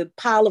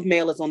pile of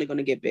mail is only going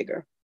to get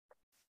bigger.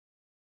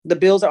 The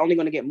bills are only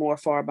going to get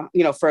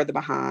further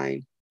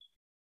behind.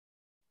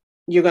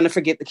 You're going to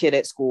forget the kid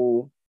at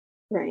school.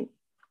 Right.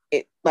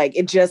 It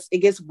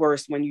gets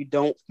worse when you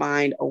don't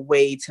find a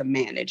way to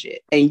manage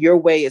it. And your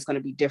way is going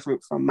to be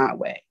different from my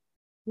way.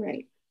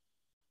 Right.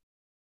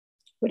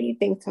 What do you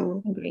think,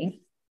 Tom?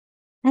 Agree.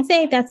 I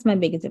say that's my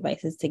biggest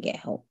advice, is to get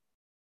help.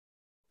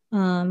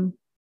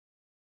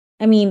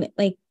 I mean,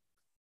 like,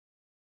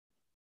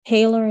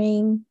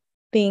 tailoring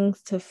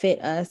things to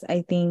fit us,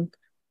 I think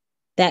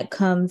that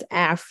comes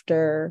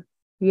after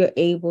you're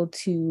able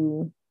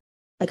to,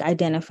 like,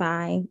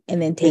 identify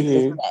and then take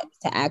the steps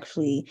to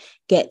actually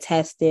get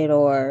tested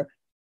or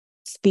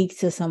speak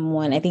to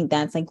someone. I think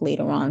that's like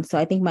later on. So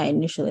I think my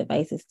initial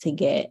advice is to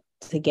get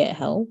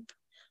help.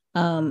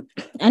 I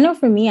know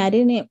for me, I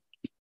didn't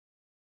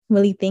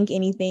really think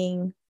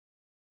anything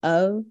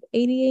of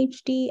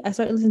ADHD. I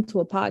started listening to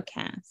a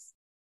podcast,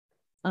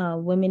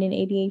 Women in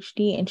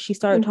ADHD, and she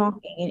started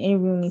talking and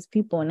interviewing these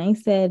people, and I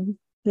said,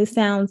 this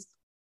sounds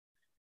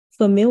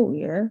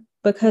familiar,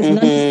 because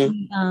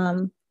none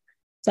of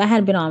So I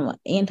had been on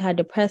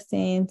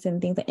antidepressants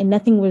and things, and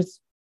nothing was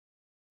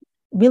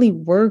really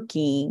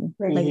working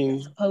like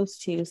it's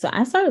supposed to. So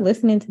I started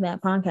listening to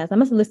that podcast. I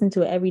must have listened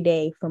to it every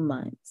day for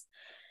months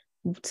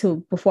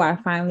before I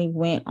finally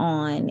went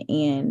on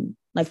and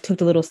like took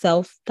the little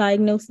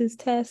self-diagnosis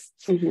test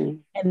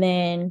and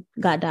then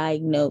got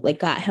diagnosed, like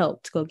got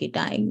help to go get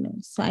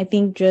diagnosed. So I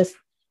think just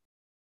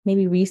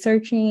maybe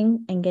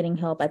researching and getting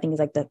help, I think is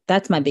like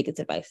that's my biggest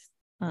advice,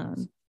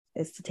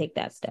 is to take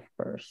that step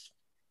first.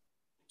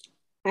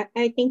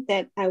 I think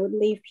that I would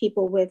leave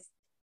people with,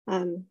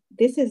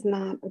 this is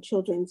not a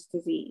children's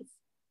disease,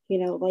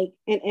 like,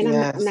 and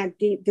yes. I'm not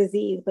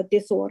disease, but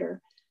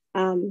disorder.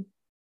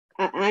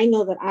 I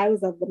know that I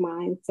was of the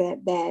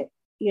mindset that,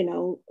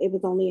 it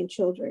was only in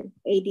children.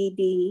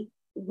 ADD,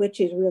 which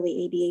is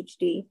really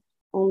ADHD,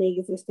 only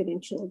existed in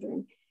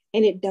children,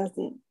 and it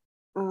doesn't.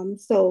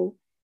 So,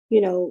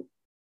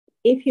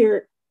 if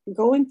you're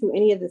going through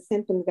any of the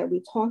symptoms that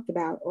we talked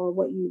about or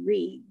what you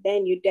read,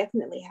 then you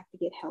definitely have to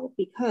get help,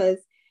 because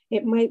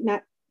it might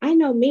not. I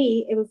know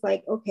me, it was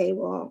like, okay,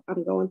 well,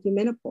 I'm going through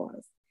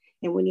menopause.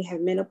 And when you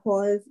have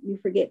menopause, you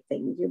forget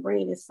things. Your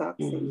brain is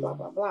sucks and blah,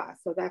 blah, blah.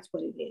 So that's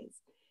what it is.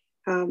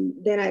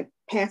 Then I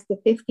passed the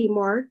 50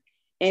 mark,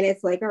 and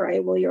it's like, all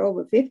right, well, you're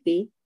over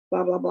 50,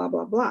 blah, blah, blah,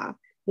 blah, blah.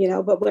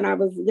 But when I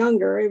was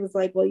younger, it was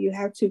like, well, you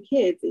have 2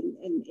 kids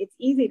and it's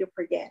easy to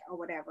forget or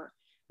whatever.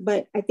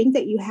 But I think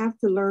that you have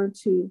to learn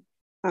to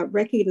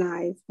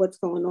recognize what's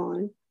going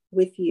on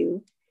with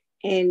you.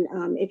 And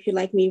if you're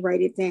like me,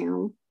 write it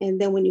down. And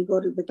then when you go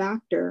to the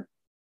doctor,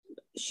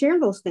 share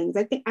those things.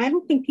 I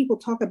don't think people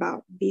talk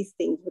about these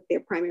things with their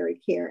primary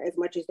care as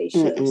much as they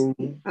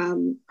should.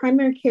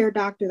 Primary care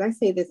doctors, I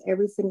say this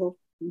every single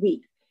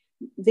week,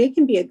 they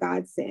can be a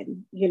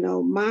godsend.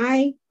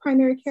 My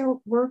primary care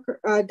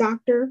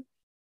doctor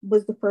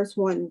was the first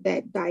one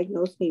that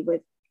diagnosed me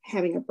with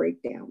having a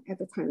breakdown at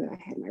the time that I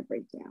had my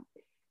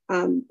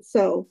breakdown.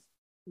 So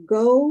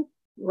go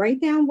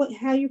write down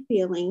how you're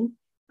feeling.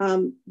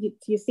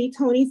 You see,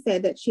 Tony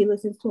said that she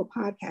listens to a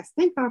podcast.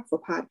 Thank God for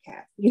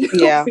podcasts.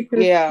 Yeah.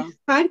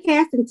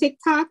 Podcasts and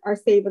TikTok are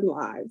saving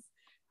lives.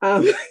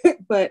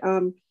 But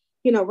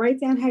write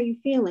down how you're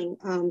feeling,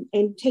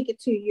 and take it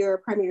to your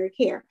primary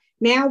care.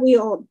 Now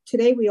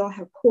today we all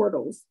have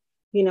portals,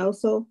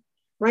 so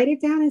write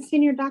it down and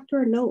send your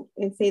doctor a note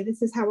and say,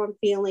 this is how I'm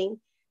feeling.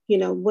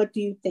 What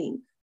do you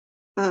think?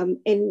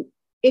 And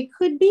it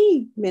could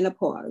be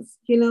menopause,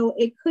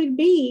 it could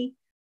be,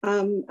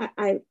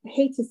 I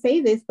hate to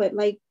say this, but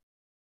like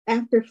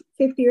after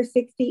 50 or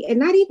 60, and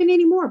not even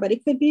anymore, but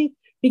it could be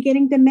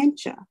beginning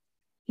dementia.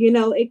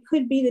 It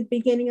could be the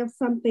beginning of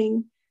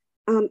something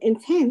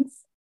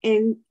intense,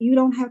 and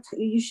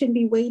you shouldn't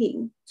be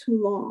waiting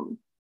too long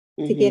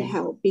to get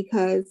help,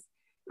 because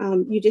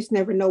you just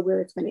never know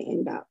where it's going to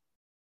end up.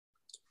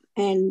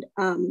 And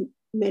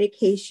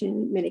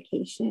medication,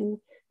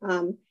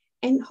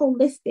 and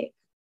holistic.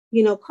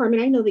 Carmen,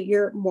 I know that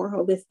you're more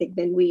holistic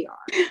than we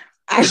are.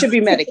 I should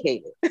be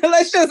medicated.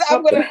 I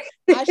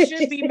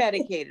should be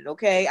medicated.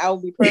 Okay. I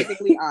will be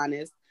perfectly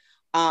honest.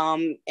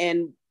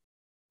 And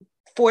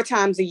 4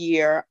 times a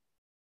year,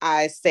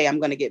 I say I'm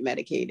going to get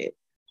medicated,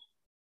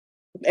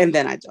 and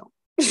then I don't.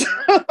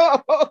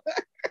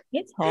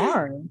 It's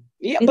hard.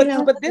 Yeah.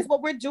 But this,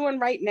 what we're doing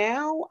right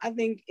now, I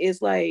think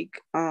is like,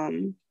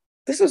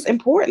 this is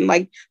important.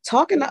 Like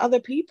talking to other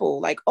people,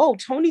 like, oh,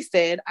 Tony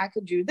said I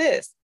could do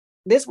this.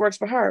 This works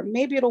for her.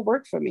 Maybe it'll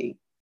work for me.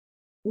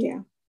 Yeah.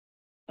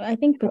 I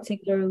think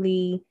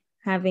particularly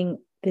having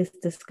this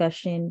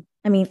discussion,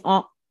 I mean,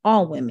 all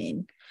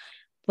women,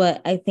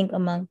 but I think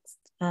amongst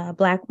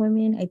Black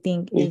women, I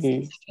think is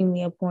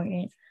extremely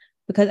important,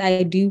 because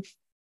I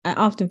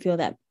often feel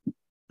that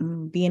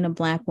being a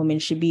Black woman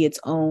should be its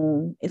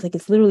own.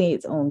 It's literally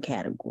its own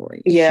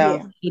category.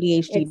 Yeah.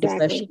 ADHD,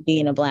 depression,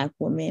 being a Black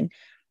woman,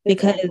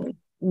 because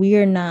we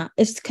are not,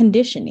 it's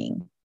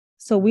conditioning.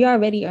 So we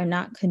already are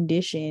not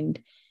conditioned.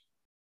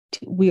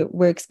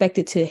 We're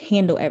expected to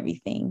handle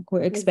everything.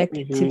 We're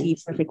expected to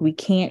be perfect. We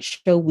can't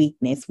show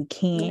weakness. We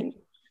can't.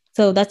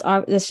 So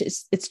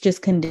it's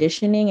just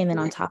conditioning. And then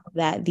on top of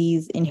that,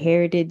 these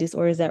inherited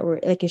disorders that were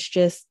like,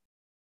 it's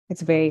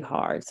very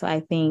hard. So I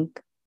think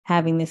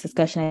having this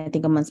discussion, I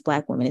think amongst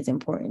Black women is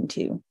important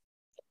too.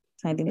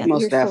 So I think that's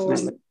most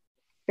definitely.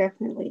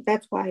 Definitely.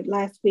 That's why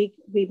last week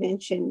we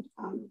mentioned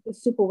the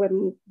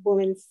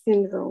superwoman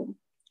syndrome,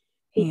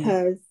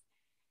 because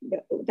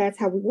that's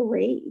how we were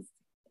raised.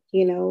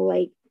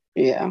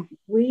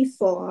 We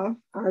saw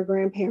our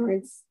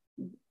grandparents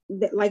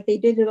like they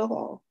did it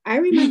all. I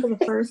remember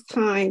the first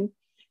time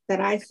that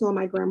I saw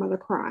my grandmother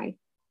cry.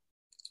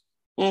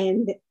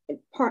 And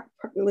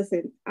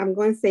listen, I'm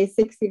going to say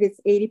 60 to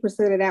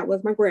 80% of that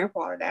was my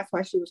grandfather. That's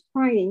why she was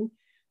crying.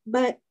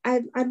 But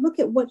I look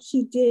at what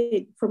she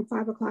did from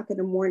 5 o'clock in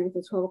the morning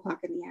to 12 o'clock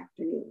in the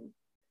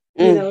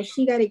afternoon.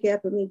 She got to get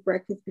up and make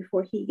breakfast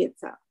before he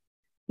gets up.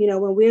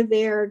 When we're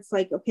there, it's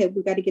like, okay,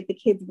 we got to get the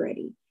kids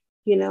ready.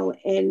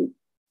 And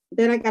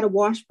then I got to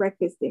wash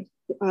breakfast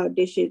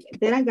dishes.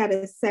 Then I got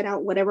to set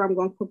out whatever I'm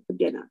going to cook for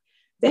dinner.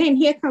 then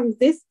here comes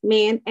this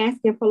man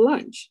asking for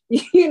lunch,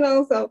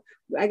 so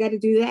I got to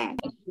do that.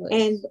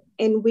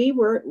 And we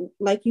were,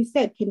 like you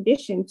said,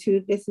 conditioned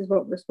to, this is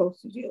what we're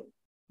supposed to do.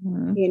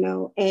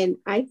 And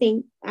I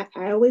think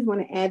I always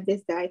want to add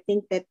this, that I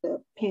think that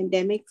the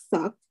pandemic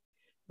sucked,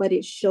 but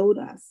it showed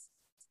us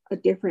a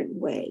different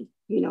way,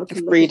 to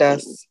freed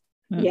us.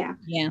 Things.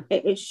 Yeah.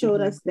 It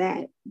showed us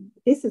that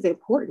this is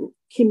important.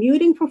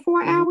 Commuting for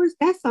 4 hours,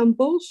 that's some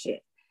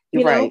bullshit.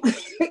 I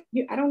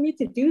don't need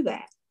to do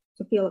that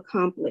to feel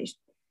accomplished,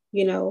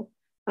 so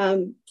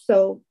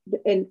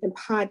and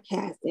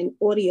podcasts and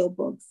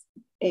audiobooks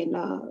and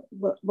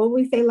what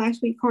we say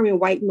last week, Carmen,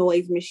 white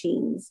noise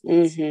machines.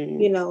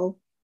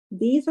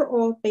 These are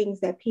all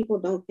things that people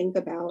don't think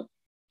about.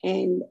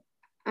 And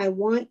I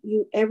want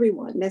you,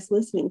 everyone that's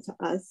listening to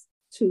us,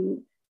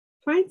 to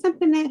find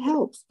something that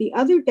helps. The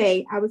other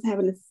day I was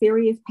having a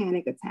serious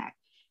panic attack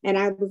and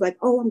I was like,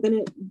 oh, I'm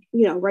gonna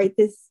write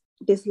this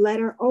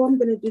letter. Oh, I'm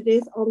gonna do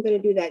this. Oh, I'm gonna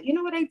do that. You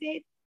know what I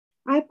did?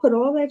 I put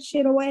all that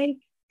shit away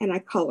and I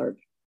colored.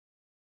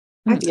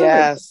 I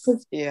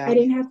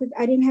didn't have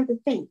to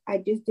think. I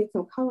just did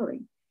some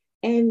coloring.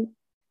 And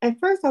at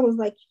first I was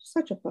like,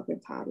 such a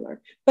fucking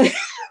toddler. But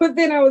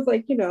then I was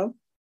like,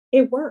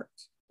 it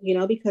worked,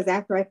 because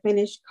after I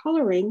finished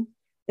coloring,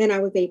 then I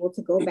was able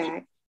to go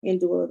back and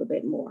do a little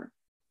bit more.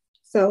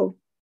 So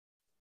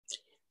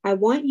I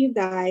want you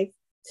guys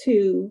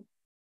to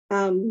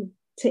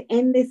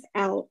end this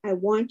out. I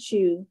want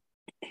you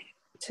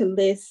to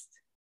list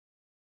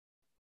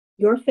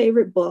your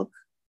favorite book,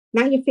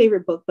 not your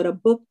favorite book, but a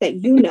book that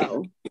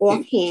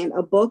offhand,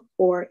 a book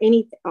or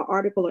an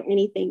article or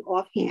anything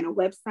offhand, a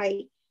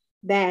website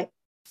that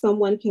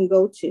someone can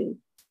go to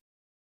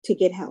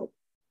get help,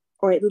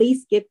 or at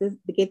least get the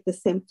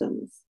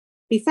symptoms,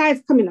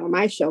 besides coming on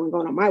my show and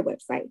going on my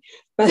website.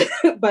 But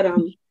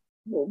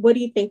what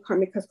do you think,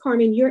 Carmen? Because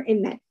Carmen, you're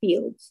in that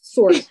field,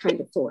 sort of.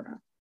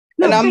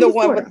 No, and I'm the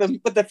one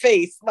with the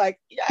face, like,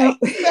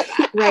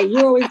 yikes. Right,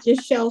 you're always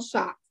just shell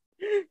shocked.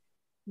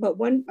 But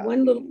one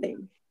little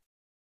thing.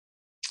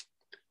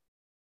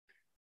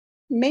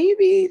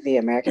 Maybe the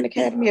American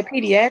Academy of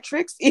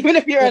Pediatrics, even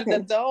if you're an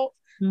adult,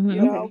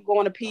 go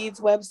on a PEDS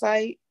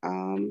website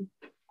and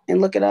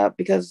look it up,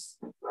 because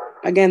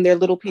again, they're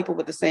little people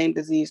with the same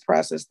disease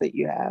process that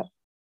you have.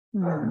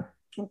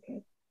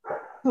 Okay.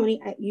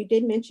 Tony, you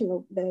did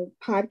mention the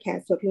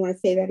podcast, so if you want to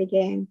say that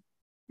again.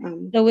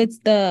 So it's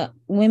the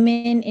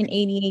Women in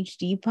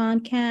ADHD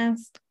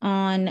podcast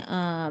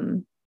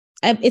on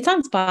it's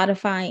on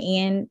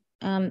Spotify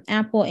and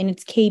Apple, and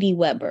it's Katie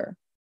Weber.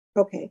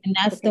 Okay. And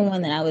that's the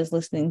one that I was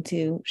listening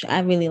to.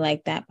 I really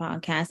like that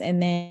podcast.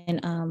 And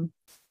then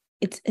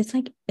it's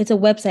a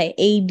website,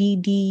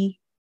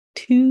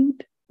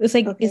 ADDtude. It's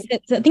like I think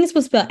it's supposed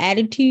to spell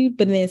attitude,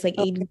 but then it's like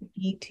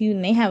ADDtude,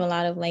 and they have a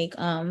lot of like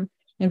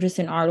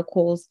interesting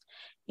articles,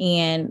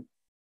 and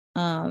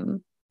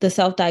the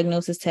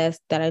self-diagnosis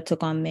test that I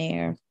took on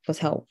there was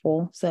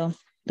helpful. So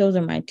those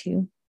are my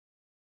two.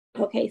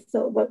 Okay,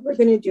 so what I'm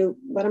going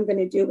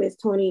to do is,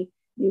 Tony,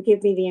 you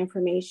give me the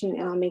information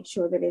and I'll make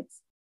sure that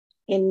it's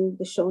in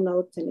the show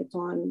notes and it's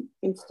on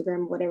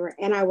Instagram, whatever.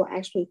 And I will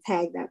actually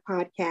tag that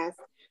podcast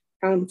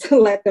to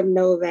let them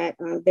know that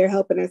they're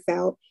helping us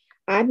out.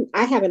 I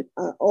have an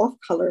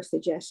off-color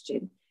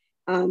suggestion.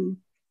 Carmen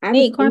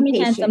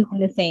had something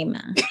to say,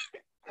 man.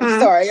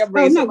 I'm sorry. I'm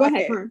raising go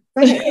ahead, Carmen.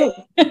 Go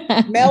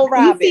ahead. Mel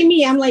Robbins. You see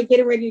me, I'm like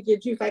getting ready to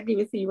get juice. I didn't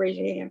even see you raise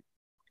your hand.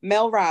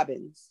 Mel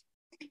Robbins.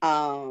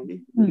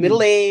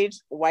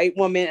 Middle-aged white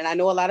woman, and I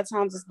know a lot of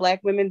times as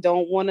Black women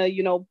don't want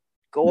to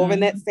go over in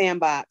that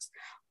sandbox,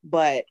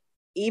 but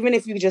even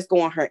if you just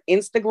go on her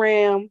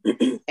Instagram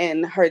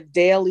and her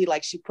daily,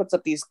 like, she puts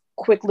up these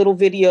quick little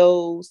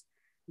videos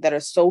that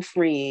are so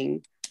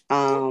freeing,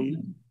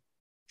 and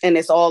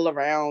it's all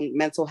around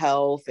mental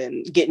health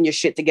and getting your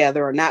shit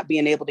together or not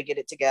being able to get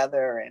it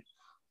together and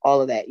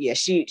all of that.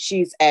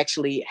 She's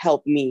actually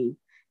helped me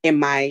in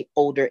my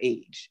older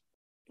age.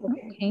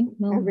 Okay.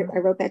 I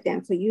wrote that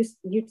down. So you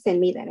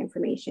send me that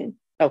information.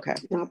 Okay.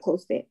 And I'll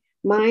post it.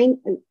 Mine,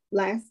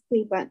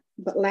 lastly, but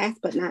last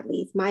but not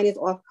least, mine is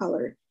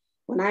off-colored.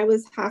 When I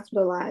was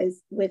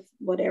hospitalized with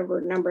whatever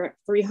number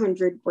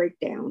 300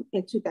 breakdown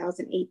in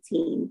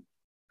 2018,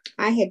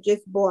 I had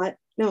just bought,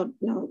 no,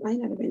 it might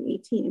not have been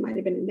 18. It might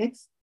have been the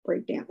next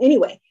breakdown.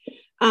 Anyway,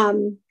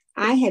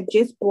 I had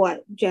just bought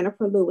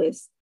Jennifer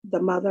Lewis,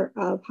 the mother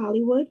of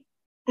Hollywood.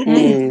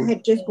 I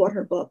had just bought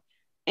her book.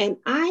 And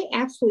I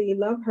absolutely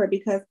love her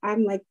because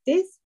I'm like,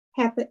 this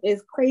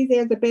is crazy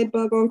as a bed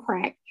bug on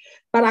crack,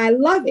 but I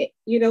love it,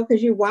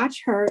 because you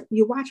watch her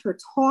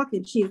talk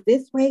and she's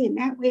this way and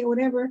that way or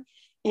whatever.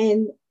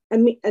 And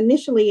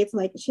initially it's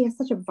like, she has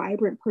such a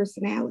vibrant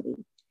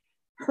personality.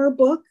 Her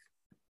book,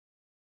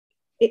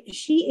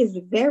 she is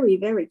very,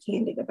 very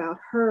candid about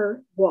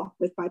her walk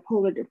with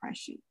bipolar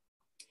depression,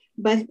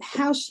 but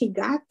how she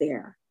got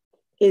there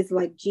is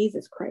like,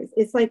 Jesus Christ.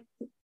 It's like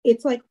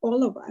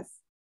all of us.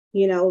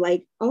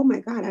 Like, oh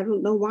my God, I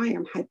don't know why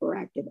I'm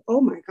hyperactive.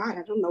 Oh my God,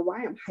 I don't know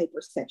why I'm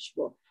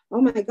hypersexual.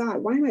 Oh my God,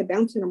 why am I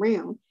bouncing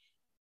around?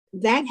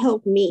 That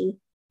helped me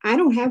I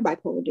don't have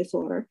bipolar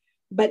disorder,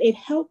 but it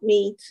helped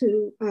me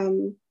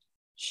to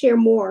share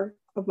more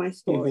of my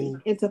story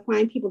and to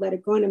find people that are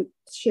going to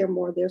share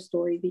more of their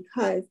story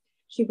because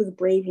she was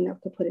brave enough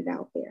to put it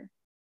out there,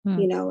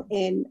 you know,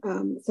 and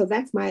so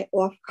that's my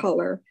off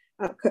color.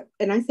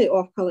 And I say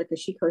off color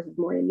because she curses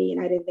more than me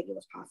and I didn't think it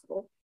was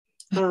possible.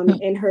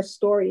 And her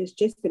story is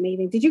just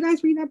amazing. Did you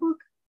guys read that book?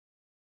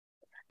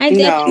 I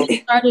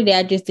definitely started it.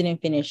 I just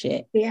didn't finish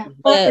it. Yeah,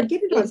 or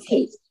get it on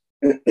tape.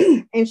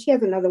 And she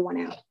has another one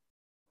out.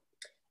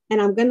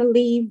 And I'm going to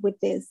leave with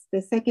this.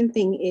 The second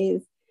thing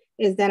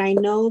is that I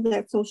know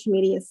that social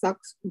media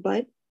sucks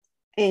butt,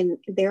 and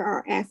there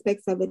are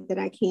aspects of it that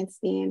I can't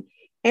stand.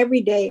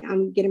 Every day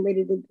I'm getting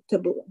ready to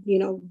you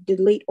know,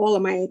 delete all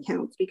of my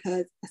accounts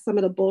because some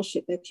of the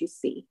bullshit that you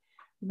see.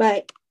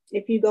 But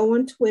if you go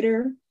on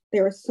Twitter,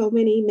 there are so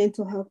many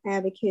mental health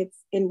advocates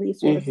and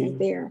resources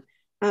there.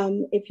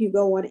 If you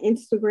go on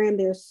Instagram,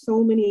 there's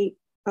so many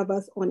of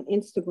us on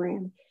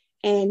Instagram.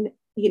 And,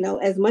 you know,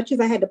 as much as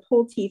I had to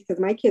pull teeth because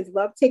my kids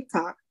love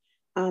TikTok,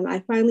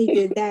 I finally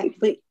did that.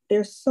 But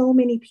there's so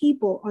many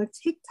people on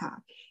TikTok.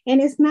 And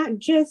it's not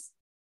just,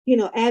 you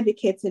know,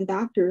 advocates and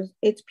doctors.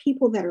 It's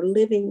people that are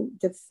living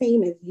the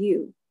same as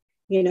you.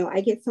 You know,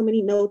 I get so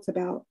many notes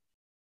about,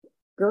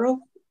 girl,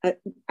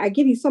 I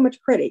give you so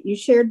much credit. You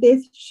shared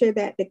this, share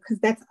that, because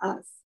that's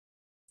us.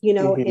 You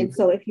know, and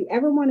so if you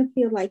ever want to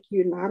feel like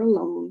you're not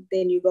alone,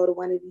 then you go to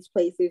one of these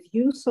places,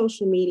 use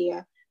social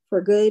media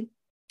for good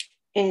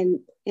and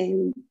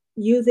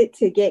use it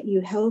to get you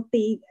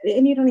healthy.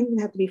 And you don't even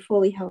have to be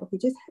fully healthy.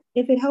 Just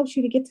if it helps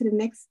you to get to the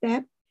next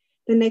step,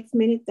 the next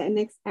minute, the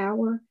next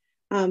hour,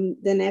 then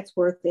that's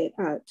worth it.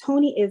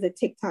 Tony is a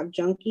TikTok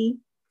junkie.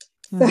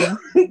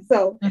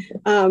 So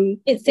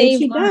it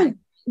saves lives.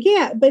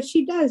 Yeah, but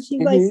she does.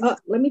 She's like,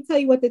 let me tell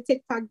you what the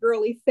TikTok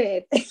girlie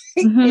said.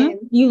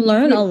 You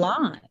learn a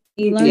lot.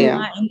 You learn a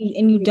lot,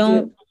 and you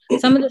don't.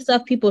 Some of the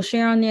stuff people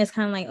share on there is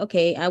kind of like,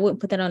 okay, I wouldn't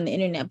put that on the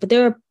internet, but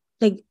there are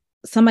like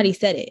somebody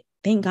said it.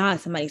 Thank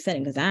God somebody said it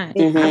because I've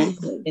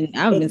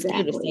been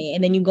scared to say it.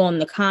 And then you go in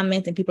the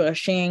comments and people are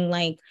sharing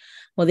like,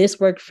 well,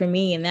 this worked for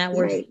me and that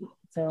worked.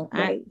 So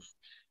and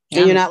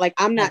you're not like,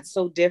 I'm not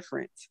so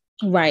different.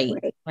 Right.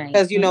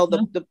 Because, you know,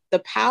 the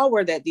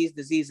power that these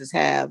diseases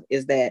have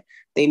is that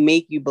they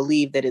make you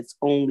believe that it's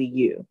only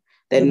you,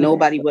 that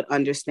nobody would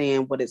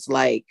understand what it's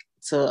like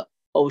to,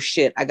 oh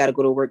shit, I got to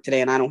go to work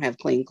today and I don't have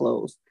clean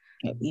clothes.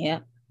 Yeah.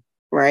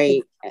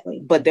 Right.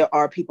 Exactly. But there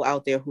are people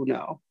out there who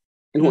know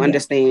and who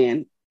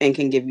understand and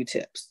can give you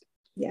tips.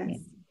 Yes.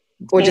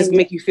 Or just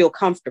make you feel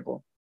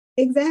comfortable.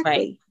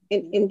 Exactly.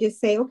 Right. And just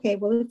say, okay,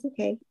 well, it's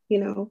okay. You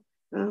know,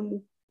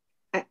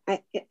 I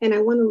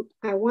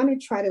want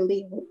to try to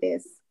leave with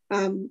this.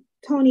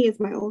 Tony is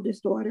my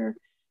oldest daughter.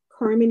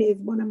 Carmen is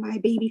one of my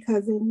baby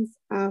cousins.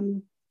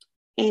 And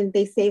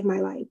they saved my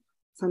life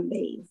some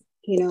days.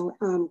 You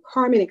know,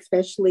 Carmen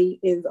especially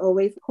is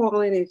always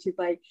calling and she's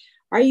like,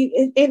 are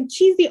you, and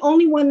she's the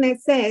only one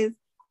that says,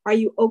 are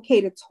you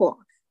okay to talk?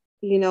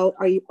 You know,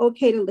 are you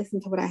okay to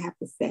listen to what I have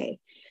to say?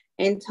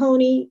 And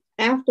Tony,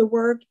 after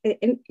work,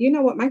 and you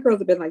know what, my girls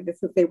have been like this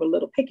since they were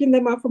little. Picking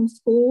them up from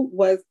school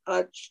was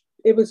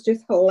it was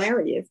just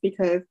hilarious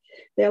because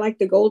they're like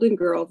the Golden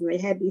Girls and they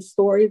had these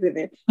stories and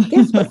then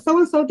guess what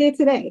so-and-so did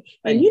today?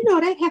 And you know,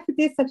 that happened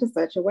did such and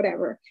such or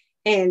whatever.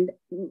 And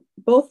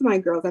both of my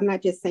girls, I'm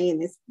not just saying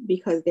this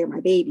because they're my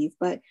babies,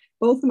 but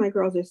both of my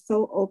girls are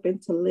so open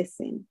to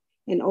listen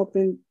and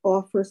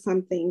offer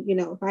something. You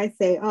know, if I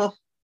say, oh,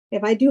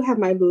 if I do have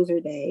my loser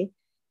day,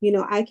 you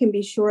know, I can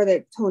be sure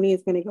that Tony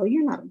is going to go,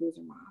 you're not a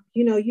loser, Mom.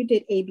 You know, you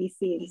did A, B,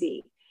 C, and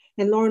D.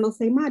 And Lauren will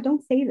say, Ma,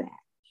 don't say that,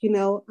 you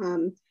know.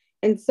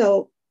 And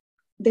so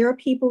there are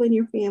people in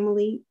your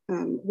family.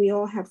 We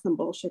all have some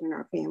bullshit in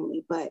our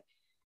family, but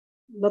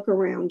look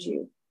around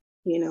you.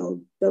 You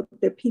know,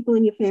 the people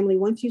in your family,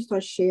 once you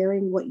start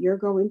sharing what you're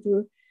going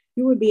through,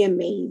 you would be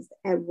amazed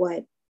at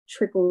what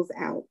trickles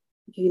out,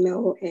 you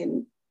know,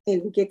 and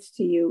gets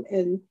to you.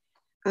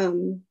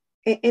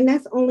 And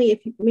that's only if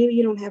maybe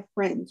you don't have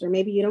friends or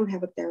maybe you don't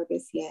have a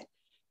therapist yet.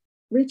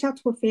 Reach out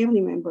to a family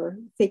member.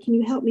 Say, can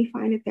you help me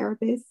find a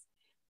therapist?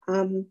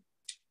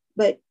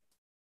 But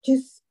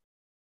just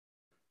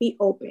be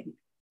open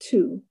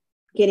to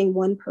getting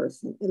one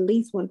person, at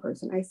least one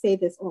person. I say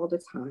this all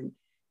the time.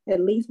 At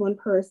least one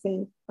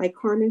person, like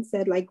Carmen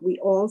said, like we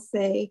all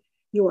say,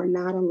 you are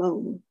not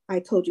alone. I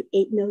told you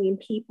 8 million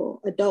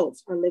people,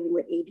 adults, are living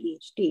with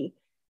ADHD.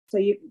 So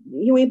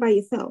you ain't by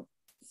yourself.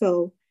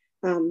 So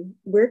I'm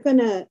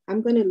gonna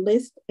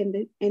list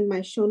in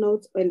my show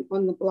notes and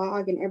on the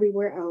blog and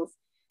everywhere else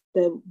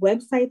the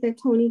website that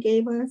Tony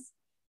gave us,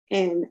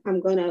 and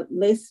I'm gonna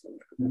list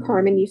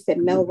Carmen. You said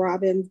Mel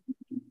Robbins.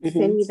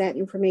 Send me that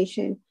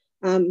information.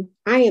 I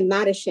am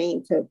not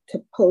ashamed to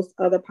post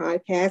other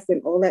podcasts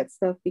and all that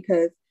stuff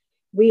because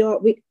we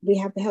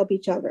have to help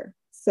each other.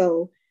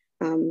 So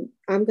I'm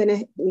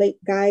gonna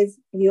guys.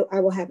 I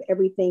will have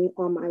everything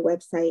on my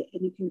website,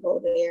 and you can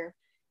go there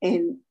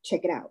and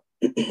check it out.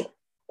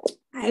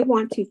 I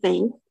want to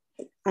thank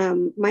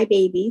my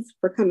babies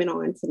for coming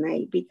on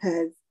tonight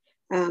because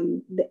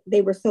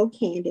They were so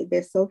candid.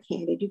 They're so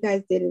candid. You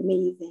guys did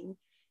amazing.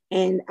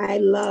 And I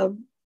love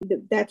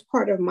that's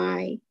part of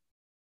my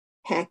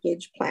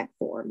package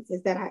platforms,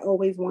 is that I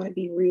always want to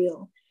be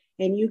real.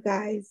 And you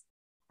guys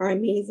are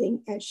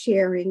amazing at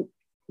sharing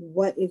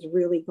what is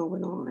really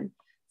going on.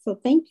 So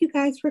thank you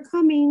guys for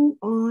coming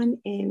on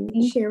and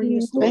sharing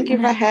your story. Thank you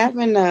for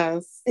having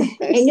us.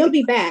 And you'll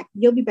be back.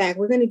 You'll be back.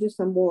 We're going to do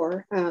some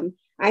more.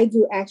 I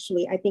do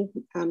actually, I think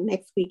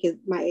next week is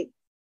my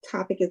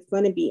topic is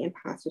going to be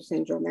imposter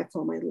syndrome. That's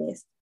on my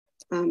list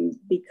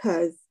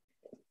because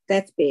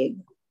that's big,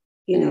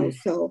 you know.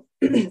 So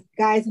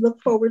guys,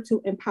 look forward to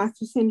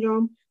imposter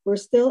syndrome. We're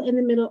still in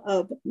the middle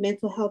of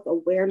Mental Health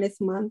Awareness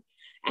Month.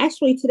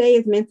 Actually, today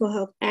is Mental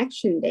Health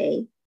Action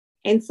Day.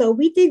 And so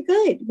we did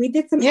good. We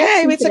did some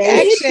action we took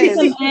today.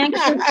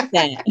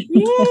 action.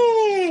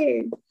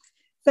 Yay.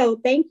 So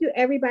thank you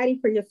everybody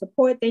for your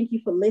support. Thank you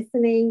for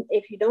listening.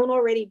 If you don't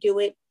already do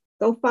it,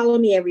 go follow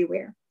me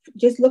everywhere.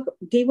 Just look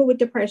Diva with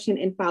Depression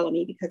and follow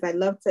me, because I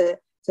love to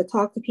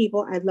talk to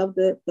people. I love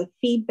the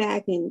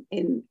feedback,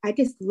 and I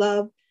just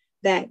love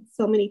that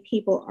so many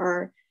people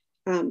are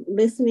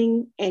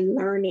listening and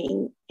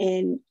learning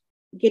and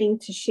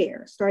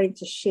starting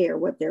to share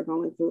what they're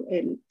going through.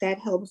 And that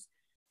helps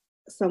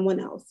someone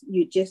else.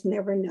 You just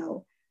never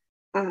know.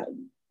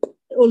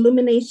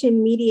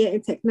 Illumination Media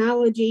and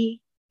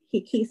Technology,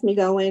 he keeps me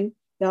going.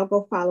 Y'all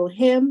go follow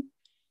him.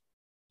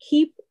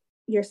 Keep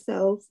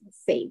yourselves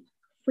safe,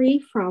 free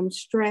from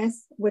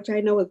stress, which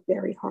I know is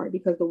very hard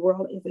because the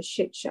world is a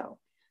shit show.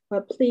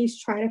 But please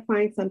try to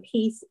find some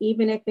peace,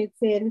 even if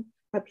it's in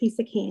a piece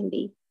of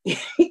candy,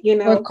 you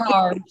know, or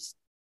carbs.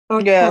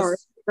 Or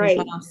carbs, right?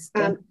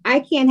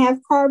 I can't have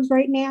carbs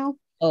right now,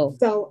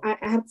 so I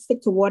have to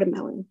stick to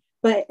watermelon.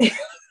 But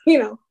you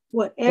know,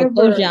 whatever.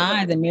 Well, close your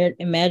eyes and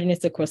imagine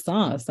it's a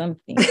croissant or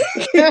something.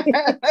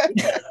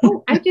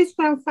 I just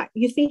found.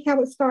 You see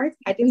how it starts?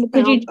 I just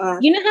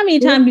found. You know how many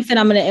times you said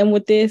I'm going to end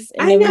with this?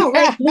 And I know,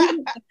 right?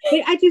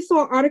 I just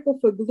saw an article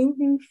for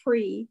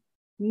gluten-free,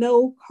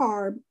 no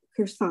carb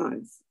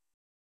croissants.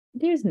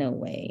 There's no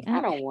way.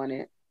 I don't want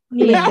it.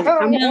 Yeah, I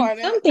don't want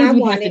it. Some things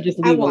we have to just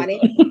leave want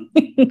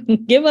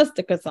it. Give us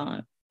the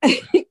croissant.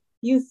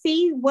 You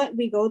see what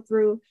we go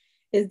through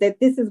is that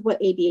this is what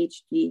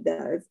ADHD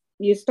does.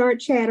 You start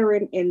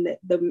chattering and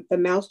the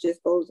mouse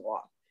just goes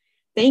off.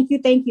 Thank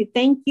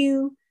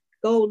you.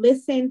 Go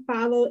listen,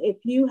 follow. If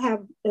you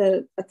have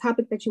a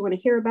topic that you want to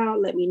hear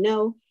about, let me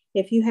know.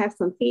 If you have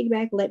some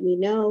feedback, let me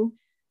know.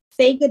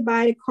 Say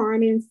goodbye to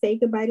Carmen. Say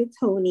goodbye to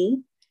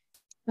Tony.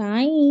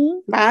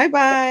 Bye.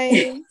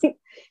 Bye.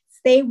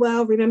 Stay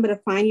well. Remember to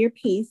find your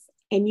peace.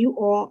 And you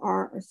all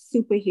are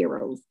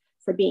superheroes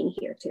for being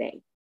here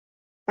today.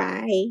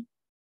 Bye.